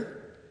here.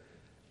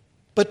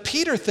 But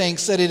Peter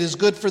thinks that it is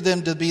good for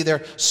them to be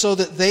there so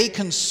that they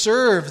can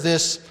serve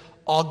this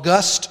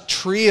august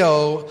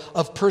trio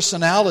of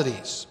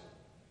personalities.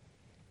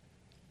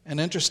 And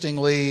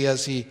interestingly,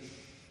 as he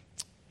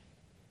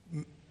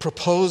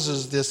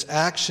proposes this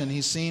action,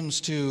 he seems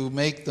to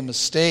make the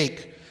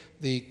mistake,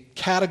 the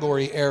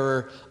category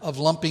error of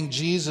lumping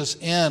Jesus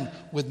in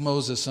with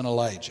Moses and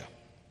Elijah.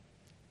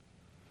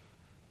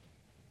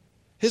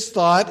 His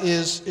thought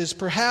is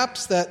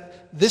perhaps that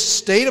this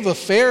state of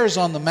affairs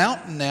on the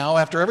mountain now,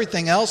 after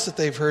everything else that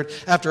they've heard,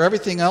 after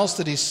everything else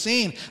that he's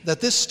seen,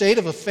 that this state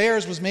of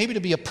affairs was maybe to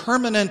be a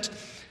permanent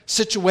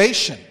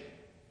situation.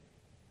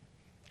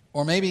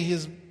 Or maybe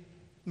he's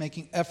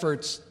making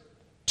efforts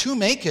to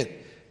make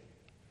it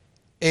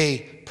a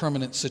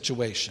permanent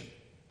situation.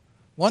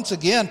 Once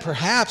again,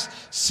 perhaps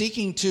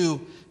seeking to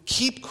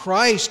keep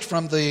Christ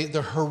from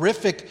the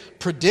horrific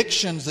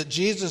predictions that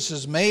Jesus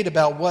has made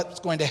about what's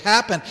going to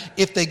happen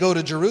if they go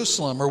to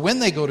Jerusalem or when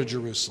they go to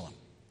Jerusalem.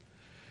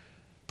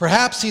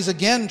 Perhaps he's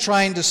again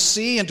trying to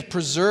see and to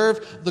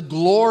preserve the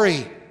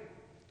glory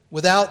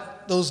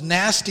without those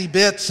nasty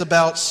bits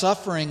about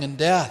suffering and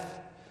death.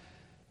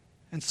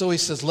 And so he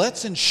says,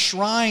 let's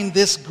enshrine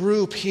this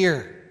group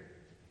here.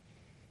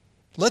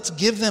 Let's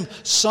give them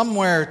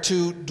somewhere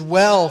to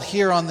dwell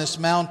here on this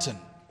mountain.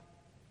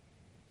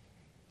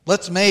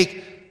 Let's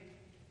make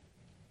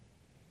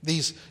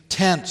these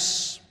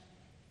tents,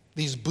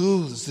 these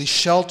booths, these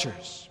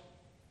shelters.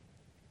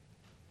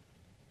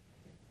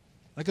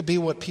 That could be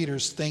what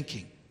Peter's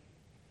thinking.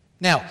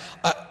 Now,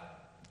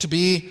 to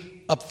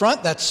be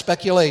upfront, that's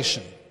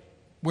speculation.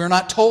 We're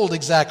not told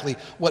exactly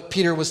what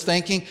Peter was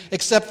thinking,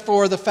 except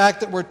for the fact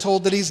that we're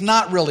told that he's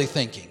not really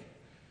thinking.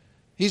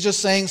 He's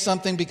just saying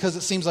something because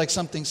it seems like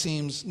something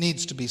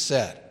needs to be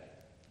said.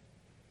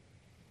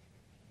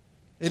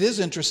 It is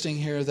interesting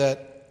here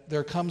that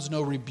there comes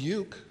no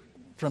rebuke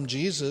from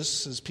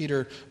Jesus as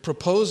Peter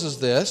proposes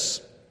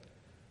this.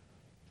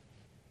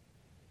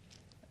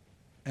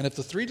 And if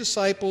the 3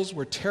 disciples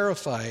were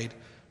terrified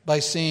by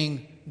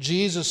seeing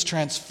Jesus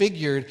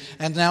transfigured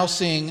and now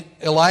seeing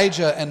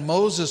Elijah and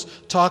Moses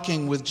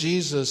talking with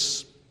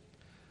Jesus,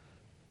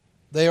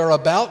 they are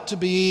about to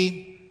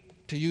be,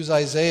 to use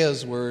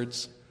Isaiah's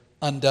words,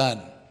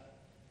 undone.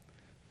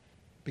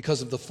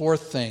 Because of the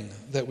 4th thing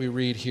that we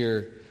read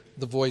here,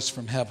 the voice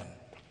from heaven.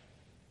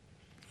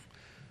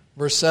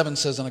 Verse 7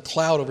 says, and a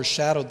cloud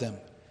overshadowed them,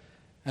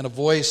 and a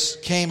voice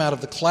came out of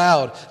the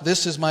cloud,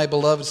 this is my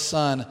beloved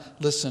Son,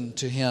 listen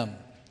to him.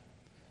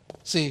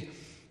 See,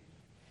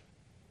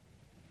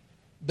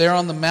 there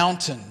on the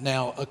mountain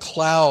now, a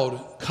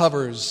cloud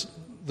covers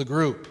the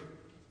group.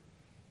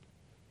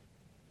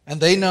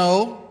 And they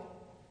know,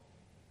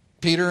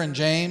 Peter and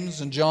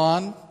James and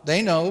John,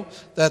 they know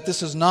that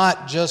this is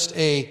not just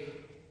a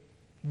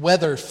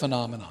weather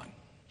phenomenon,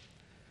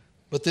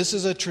 but this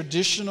is a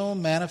traditional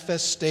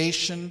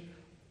manifestation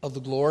of the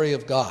glory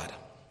of God.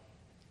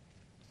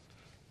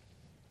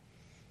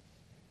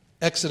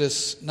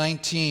 Exodus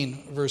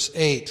 19, verse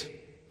 8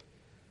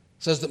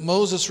 says that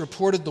Moses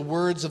reported the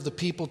words of the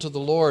people to the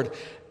Lord.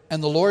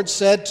 And the Lord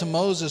said to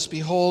Moses,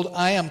 behold,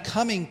 I am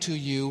coming to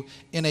you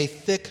in a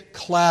thick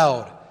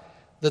cloud,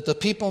 that the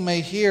people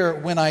may hear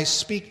when I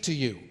speak to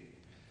you,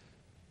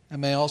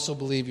 and may also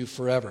believe you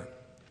forever.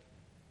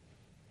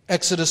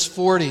 Exodus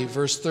 40,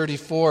 verse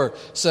 34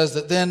 says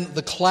that then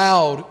the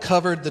cloud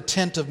covered the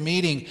tent of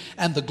meeting,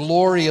 and the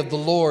glory of the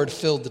Lord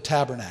filled the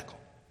tabernacle.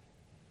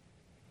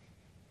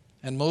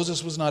 And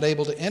Moses was not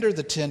able to enter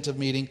the tent of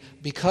meeting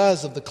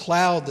because of the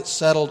cloud that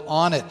settled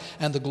on it,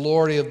 and the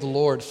glory of the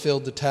Lord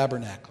filled the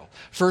tabernacle.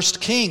 1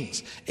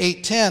 Kings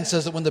 8:10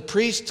 says that when the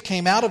priests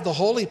came out of the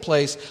holy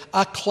place,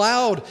 a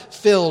cloud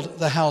filled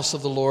the house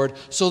of the Lord,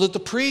 so that the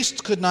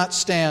priests could not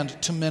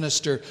stand to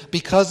minister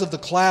because of the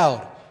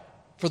cloud,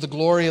 for the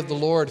glory of the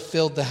Lord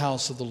filled the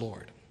house of the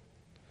Lord.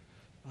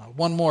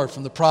 One more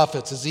from the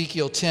prophets,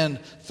 Ezekiel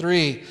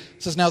 10:3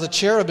 says, "Now the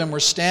cherubim were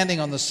standing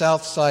on the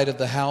south side of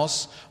the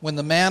house when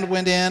the man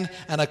went in,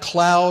 and a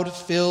cloud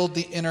filled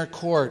the inner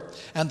court.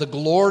 And the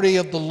glory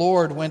of the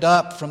Lord went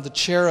up from the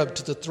cherub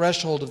to the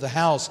threshold of the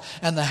house,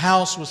 and the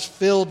house was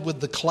filled with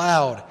the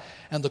cloud,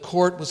 and the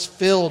court was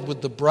filled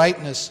with the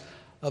brightness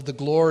of the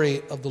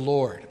glory of the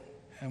Lord."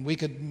 And we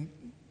could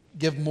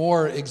give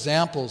more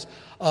examples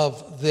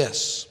of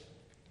this.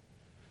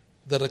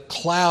 That a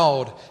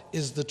cloud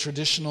is the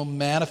traditional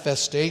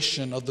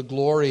manifestation of the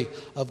glory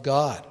of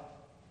God.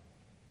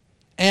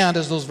 And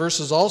as those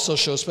verses also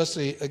show,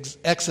 especially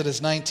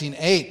Exodus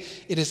 19:8,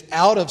 it is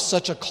out of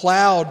such a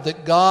cloud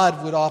that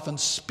God would often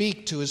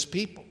speak to his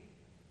people.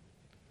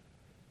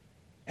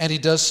 And he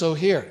does so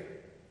here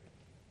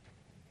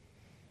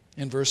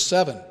in verse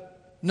 7.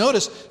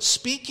 Notice,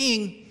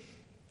 speaking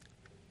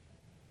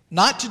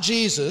not to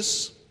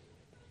Jesus,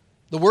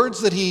 the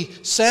words that he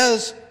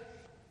says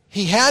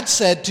he had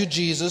said to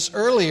Jesus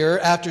earlier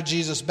after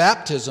Jesus'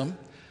 baptism,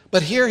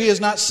 but here he is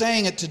not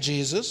saying it to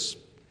Jesus.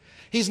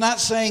 He's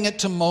not saying it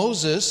to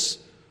Moses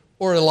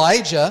or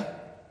Elijah.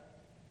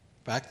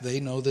 In fact, they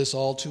know this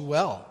all too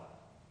well.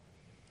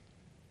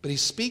 But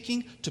he's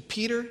speaking to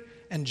Peter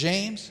and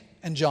James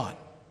and John.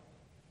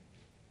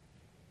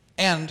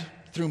 And,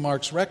 through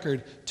Mark's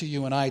record, to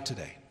you and I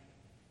today.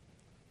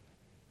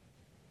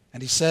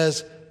 And he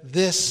says,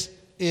 "This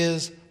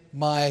is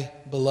my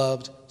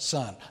beloved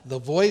Son." The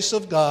voice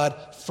of God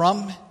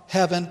from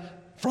heaven,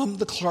 from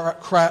the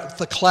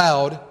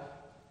cloud,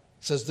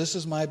 says, "This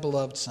is my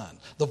beloved Son."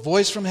 The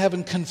voice from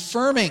heaven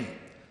confirming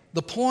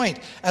the point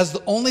as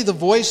only the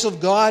voice of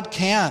God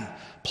can,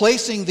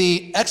 placing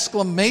the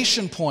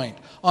exclamation point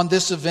on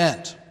this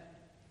event.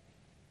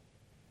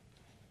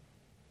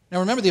 Now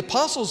remember, the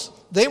apostles,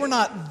 they were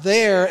not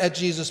there at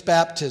Jesus'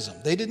 baptism.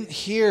 They didn't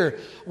hear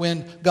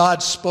when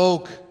God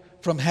spoke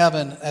from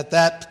heaven at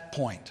that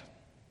point.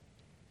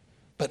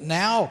 But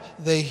now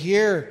they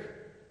hear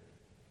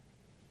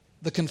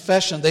the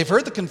confession. They've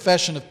heard the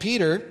confession of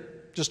Peter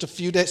just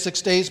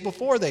 6 days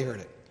before they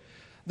heard it.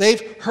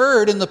 They've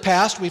heard in the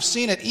past, we've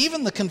seen it,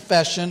 even the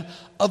confession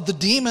of the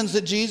demons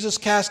that Jesus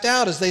cast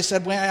out as they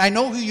said, "I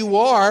know who you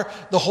are,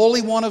 the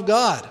Holy One of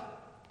God."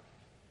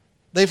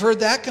 They've heard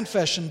that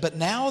confession, but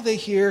now they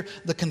hear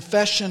the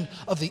confession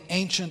of the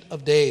Ancient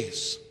of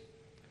Days.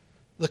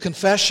 The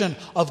confession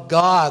of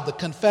God, the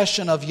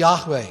confession of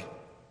Yahweh,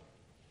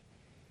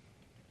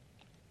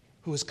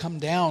 who has come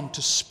down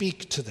to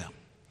speak to them.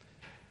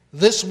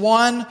 This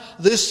one,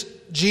 this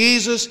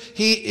Jesus,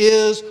 he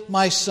is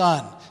my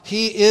Son.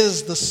 He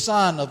is the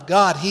Son of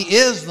God. He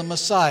is the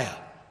Messiah.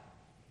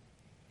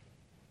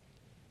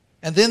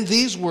 And then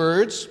these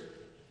words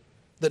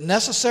that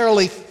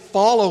necessarily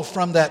follow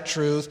from that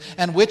truth,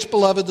 and which,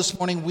 beloved, this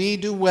morning we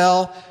do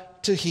well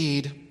to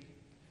heed.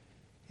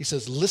 He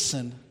says,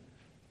 listen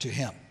to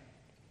him.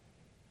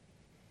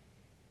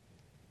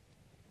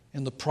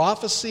 In the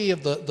prophecy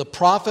of the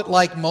prophet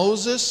like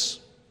Moses,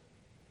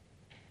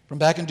 from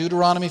back in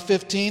Deuteronomy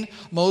 15,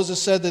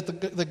 Moses said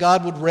that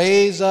God would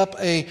raise up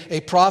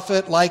a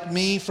prophet like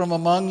me from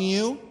among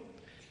you.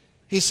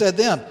 He said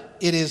then,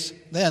 it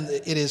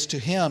is to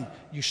him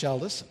you shall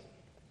listen.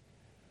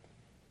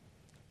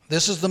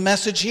 This is the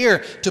message here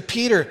to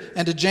Peter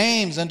and to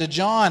James and to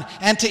John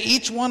and to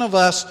each one of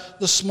us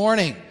this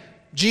morning.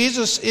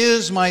 Jesus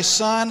is my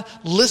Son.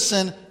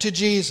 Listen to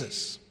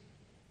Jesus.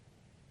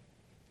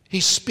 He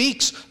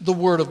speaks the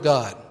Word of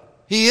God.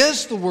 He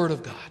is the Word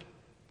of God.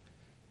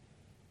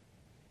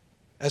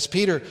 As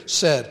Peter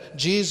said,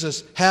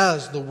 Jesus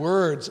has the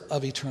words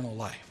of eternal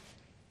life.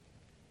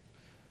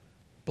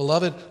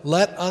 Beloved,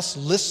 let us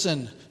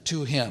listen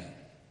to him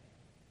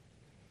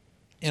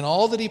in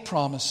all that he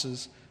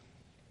promises,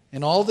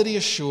 in all that he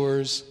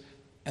assures,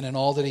 and in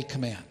all that he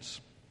commands.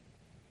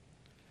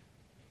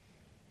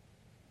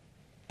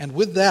 And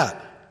with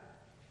that,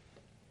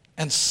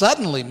 and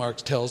suddenly, Mark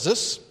tells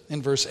us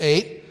in verse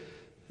 8,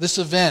 this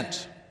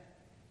event,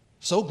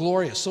 so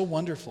glorious, so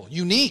wonderful,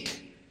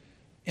 unique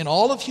in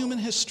all of human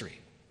history,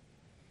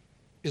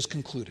 is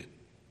concluded.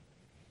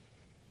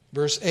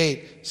 Verse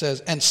 8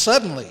 says, and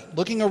suddenly,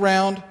 looking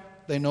around,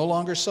 they no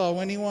longer saw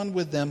anyone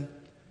with them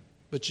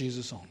but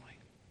Jesus only.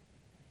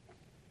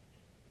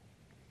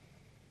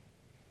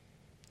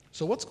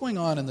 So what's going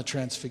on in the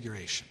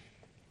Transfiguration?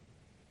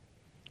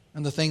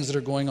 And the things that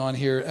are going on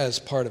here as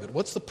part of it.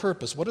 What's the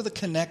purpose? What are the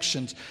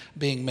connections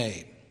being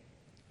made?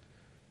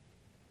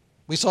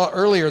 We saw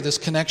earlier this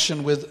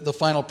connection with the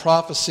final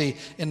prophecy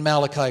in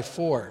Malachi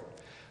 4.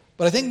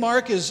 But I think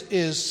Mark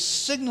is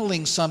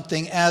signaling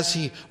something as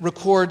he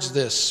records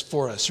this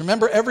for us.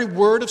 Remember, every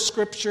word of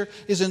Scripture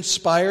is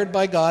inspired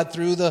by God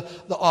through the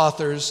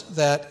authors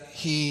that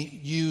he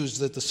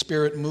used, that the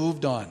Spirit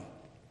moved on.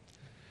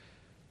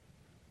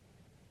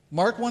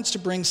 Mark wants to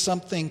bring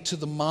something to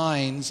the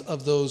minds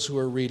of those who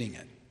are reading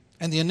it.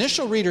 And the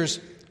initial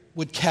readers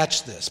would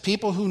catch this.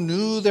 People who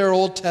knew their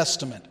Old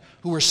Testament,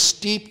 who were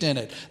steeped in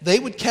it, they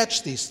would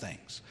catch these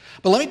things.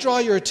 But let me draw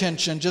your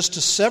attention just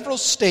to several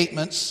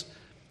statements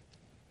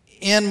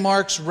in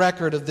Mark's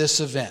record of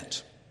this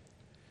event.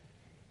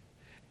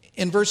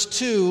 In verse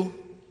 2,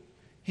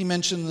 he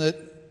mentioned that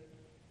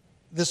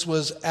this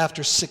was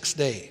after 6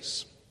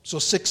 days. So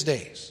 6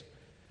 days.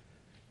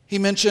 He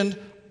mentioned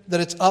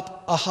that it's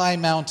up a high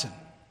mountain.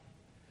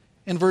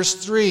 In verse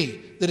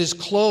 3, that his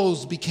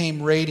clothes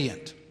became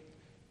radiant.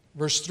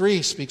 Verse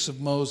 3 speaks of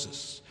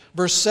Moses.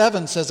 Verse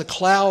 7 says a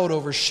cloud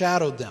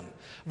overshadowed them.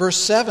 Verse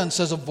 7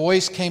 says a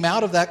voice came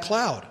out of that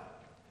cloud.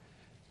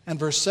 And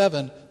verse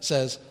 7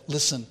 says,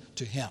 listen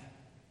to him.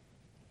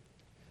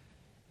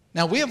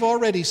 Now, we have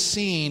already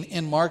seen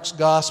in Mark's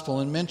gospel,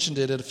 and mentioned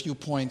it at a few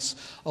points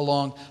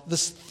along,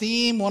 this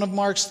theme, one of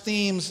Mark's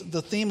themes,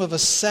 the theme of a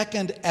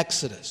second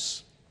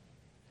Exodus.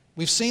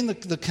 We've seen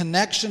the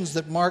connections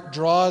that Mark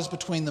draws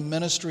between the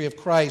ministry of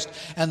Christ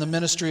and the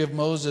ministry of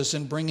Moses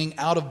in bringing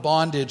out of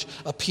bondage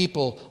a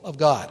people of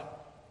God.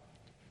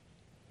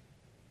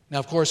 Now,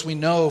 of course, we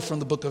know from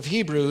the book of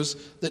Hebrews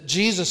that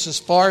Jesus is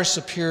far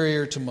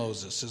superior to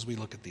Moses as we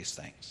look at these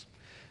things.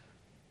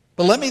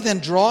 But let me then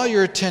draw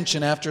your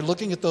attention, after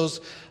looking at those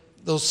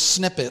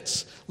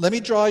snippets, let me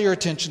draw your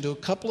attention to a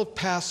couple of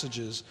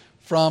passages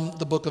from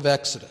the book of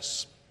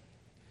Exodus.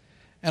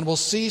 And we'll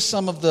see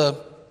some of the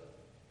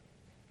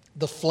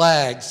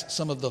flags,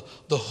 some of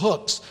the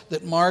hooks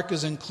that Mark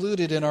has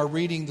included in our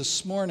reading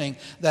this morning,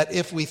 that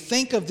if we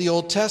think of the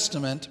Old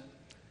Testament,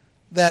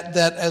 that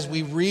as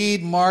we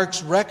read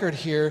Mark's record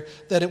here,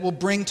 that it will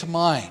bring to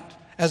mind,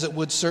 as it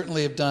would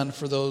certainly have done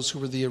for those who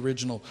were the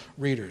original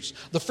readers.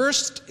 The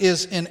first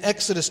is in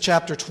Exodus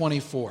chapter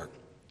 24.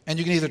 And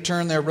you can either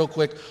turn there real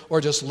quick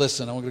or just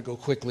listen. I'm going to go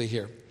quickly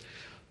here.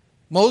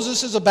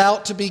 Moses is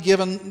about to be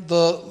given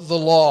the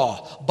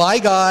law by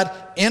God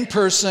in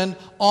person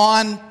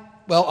on,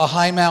 a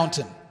high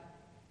mountain.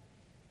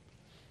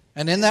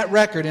 And in that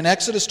record, in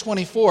Exodus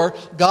 24,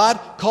 God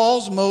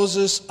calls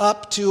Moses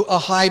up to a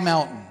high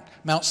mountain,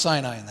 Mount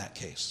Sinai in that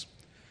case.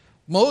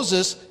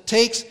 Moses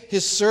takes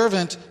his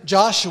servant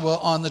Joshua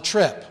on the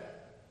trip.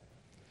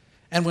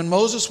 And when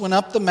Moses went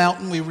up the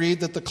mountain, we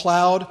read that the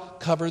cloud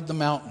covered the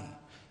mountain,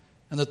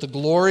 and that the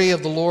glory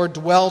of the Lord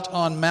dwelt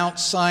on Mount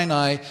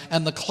Sinai,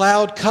 and the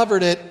cloud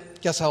covered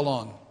it, guess how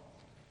long?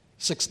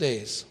 6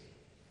 days.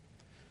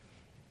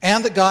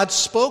 And that God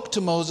spoke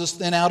to Moses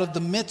then out of the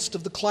midst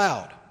of the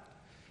cloud.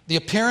 The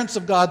appearance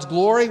of God's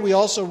glory, we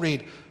also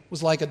read,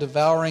 was like a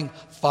devouring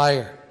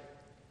fire.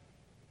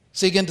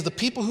 See, again, to the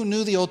people who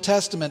knew the Old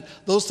Testament,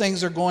 those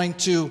things are going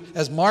to,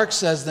 as Mark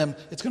says them,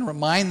 it's going to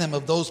remind them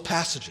of those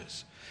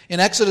passages.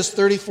 In Exodus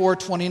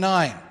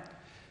 34:29,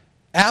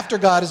 after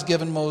God has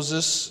given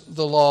Moses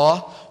the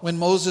law, when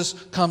Moses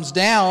comes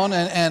down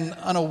and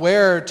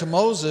unaware to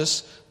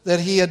Moses that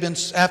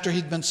after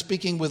he'd been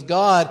speaking with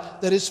God,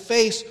 that his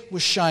face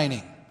was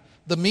shining.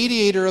 The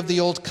mediator of the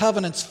Old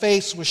Covenant's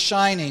face was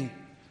shining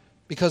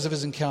because of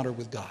his encounter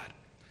with God.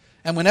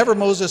 And whenever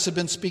Moses had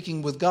been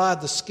speaking with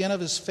God, the skin of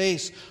his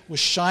face was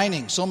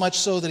shining, so much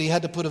so that he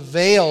had to put a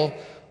veil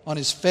on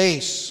his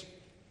face.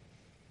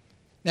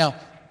 Now,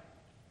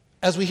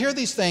 as we hear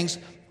these things,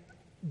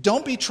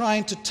 don't be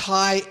trying to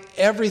tie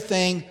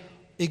everything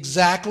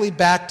exactly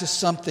back to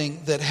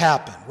something that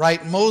happened,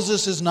 right?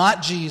 Moses is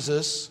not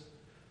Jesus.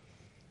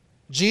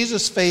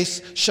 Jesus'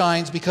 face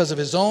shines because of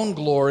his own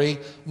glory.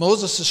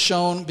 Moses is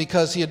shown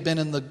because he had been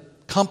in the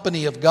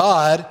company of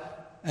God,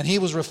 and he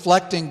was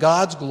reflecting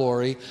God's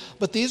glory.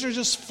 But these are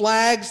just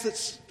flags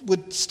that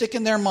would stick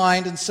in their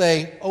mind and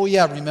say, oh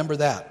yeah, remember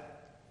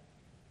that.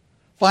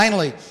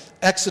 Finally,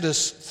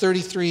 Exodus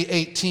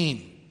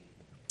 33:18.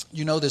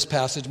 You know this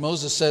passage.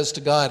 Moses says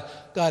to God,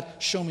 God,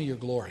 show me your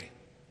glory.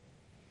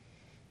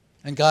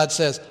 And God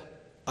says,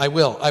 I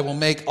will. I will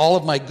make all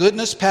of my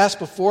goodness pass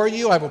before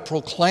you. I will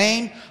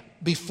proclaim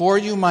before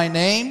you my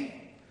name.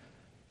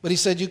 But he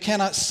said, you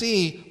cannot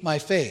see my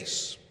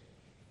face,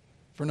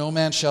 for no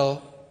man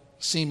shall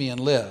see me and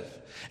live.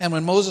 And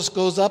when Moses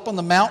goes up on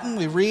the mountain,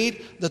 we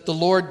read that the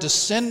Lord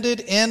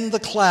descended in the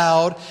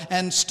cloud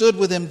and stood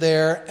with him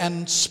there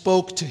and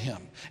spoke to him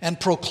and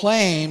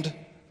proclaimed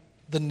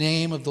the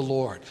name of the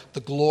Lord, the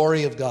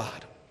glory of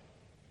God.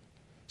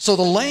 So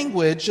the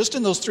language, just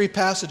in those three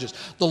passages,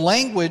 the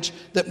language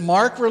that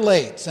Mark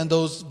relates and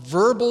those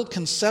verbal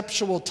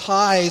conceptual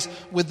ties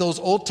with those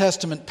Old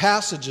Testament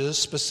passages,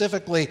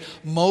 specifically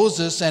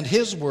Moses and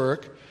his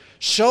work,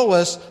 show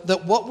us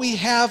that what we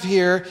have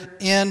here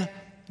in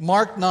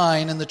Mark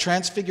 9 in the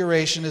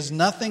Transfiguration is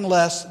nothing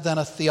less than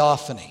a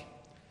theophany,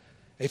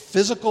 a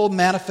physical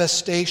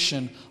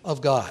manifestation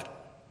of God.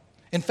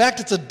 In fact,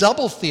 it's a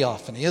double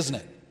theophany, isn't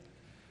it?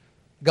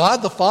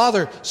 God the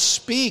Father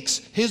speaks.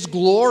 His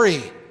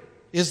glory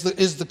is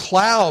the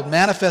cloud,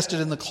 manifested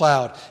in the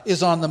cloud,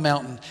 is on the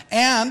mountain.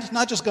 And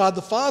not just God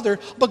the Father,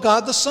 but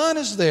God the Son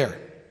is there,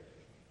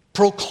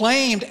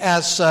 proclaimed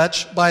as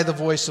such by the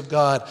voice of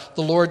God.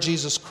 The Lord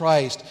Jesus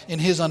Christ in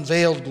his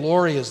unveiled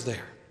glory is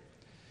there.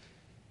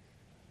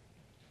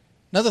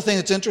 Another thing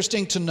that's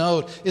interesting to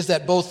note is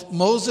that both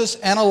Moses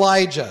and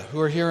Elijah,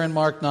 who are here in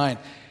Mark 9,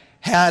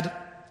 had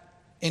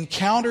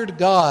encountered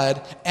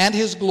God and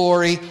his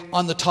glory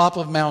on the top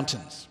of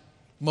mountains.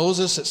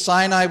 Moses at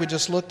Sinai, we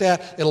just looked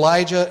at.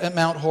 Elijah at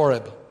Mount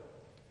Horeb.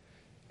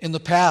 In the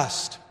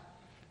past,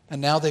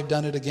 And now they've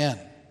done it again.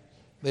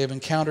 They have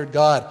encountered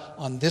God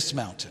on this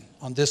mountain,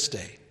 on this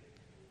day.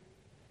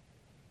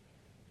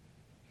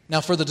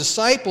 Now for the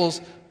disciples,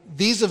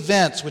 these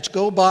events which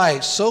go by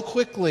so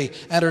quickly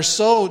and are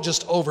so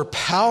just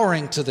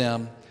overpowering to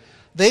them,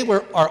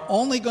 are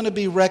only going to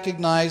be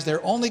recognized,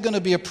 they're only going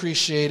to be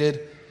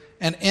appreciated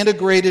and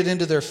integrated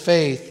into their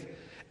faith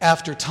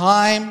after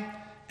time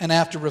and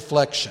after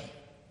reflection,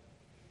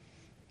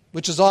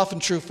 which is often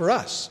true for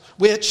us,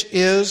 which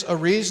is a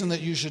reason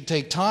that you should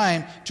take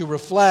time to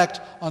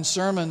reflect on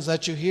sermons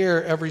that you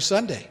hear every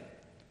Sunday.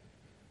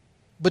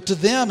 But to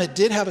them, it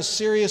did have a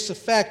serious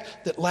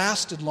effect that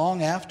lasted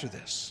long after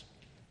this.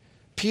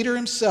 Peter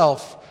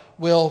himself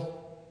will,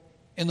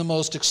 in the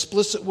most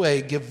explicit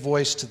way, give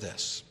voice to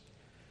this.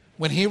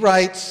 When he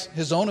writes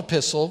his own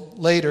epistle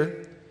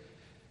later,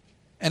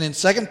 and in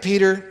 2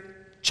 Peter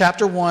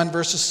chapter 1,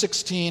 verses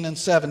 16 and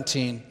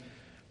 17,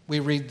 we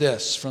read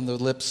this from the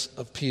lips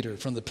of Peter,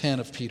 from the pen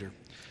of Peter.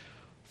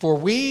 For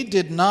we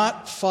did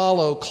not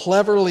follow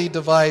cleverly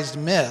devised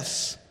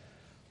myths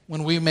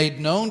when we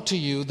made known to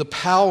you the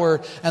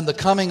power and the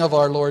coming of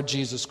our Lord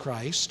Jesus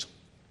Christ,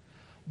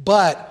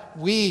 but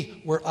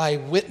we were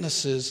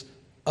eyewitnesses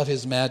of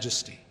his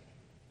majesty,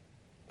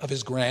 of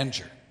his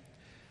grandeur.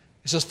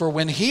 It says, for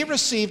when he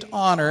received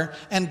honor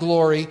and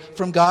glory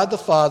from God the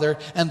Father,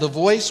 and the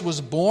voice was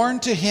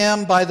borne to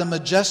him by the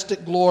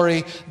majestic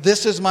glory,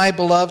 this is my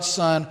beloved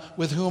Son,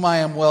 with whom I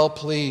am well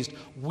pleased.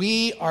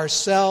 We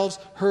ourselves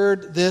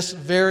heard this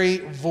very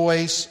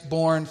voice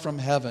borne from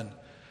heaven,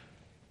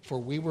 for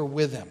we were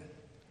with him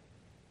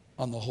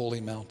on the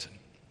holy mountain.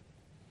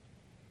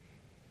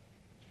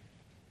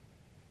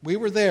 We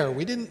were there.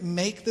 We didn't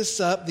make this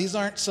up. These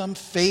aren't some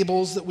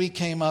fables that we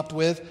came up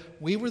with.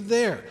 We were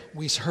there.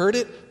 We heard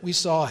it. We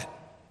saw it.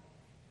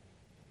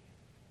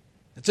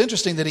 It's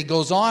interesting that he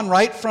goes on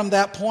right from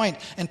that point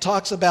and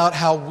talks about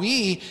how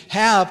we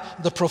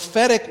have the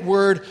prophetic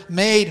word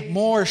made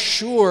more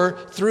sure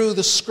through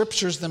the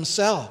scriptures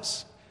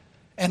themselves.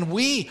 And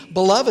we,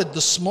 beloved,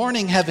 this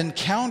morning have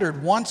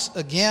encountered once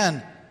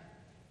again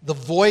the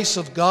voice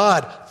of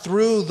God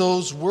through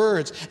those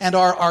words, and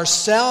are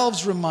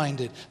ourselves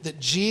reminded that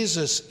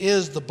Jesus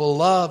is the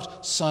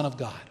beloved Son of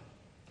God.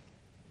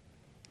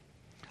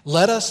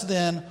 Let us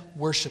then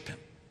worship him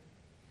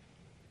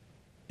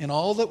in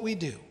all that we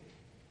do.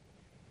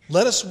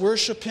 Let us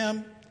worship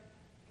him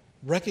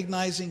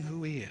recognizing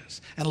who he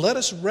is. And let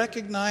us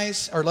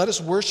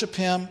worship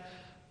him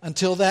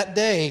until that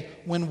day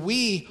when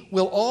we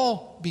will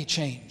all be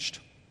changed,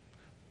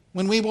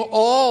 when we will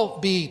all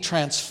be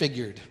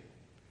transfigured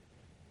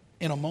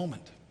in a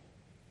moment,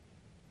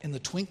 in the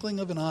twinkling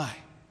of an eye,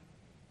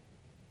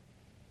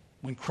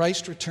 when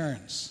Christ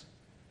returns.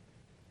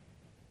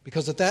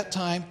 Because at that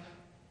time,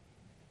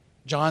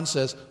 John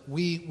says,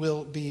 we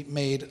will be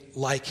made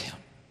like him.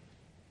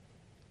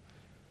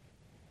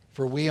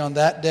 For we on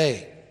that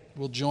day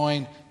will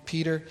join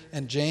Peter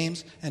and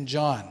James and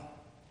John,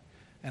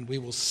 and we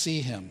will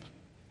see him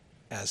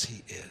as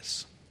he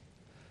is.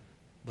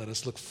 Let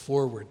us look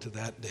forward to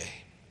that day,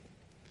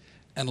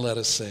 and let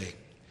us say,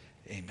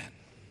 amen.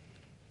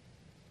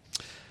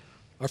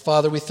 Our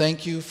Father, we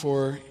thank you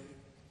for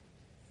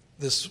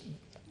this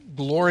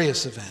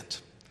glorious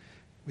event.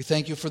 We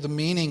thank you for the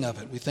meaning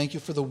of it. We thank you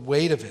for the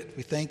weight of it.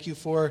 We thank you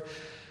for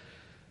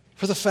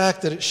the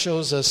fact that it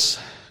shows us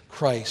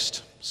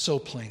Christ so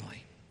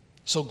plainly,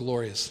 so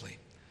gloriously.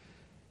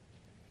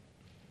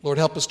 Lord,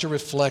 help us to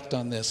reflect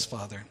on this,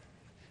 Father,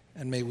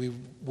 and may we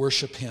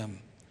worship him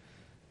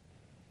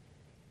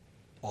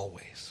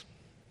always.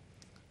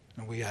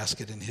 And we ask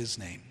it in his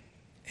name.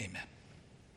 Amen.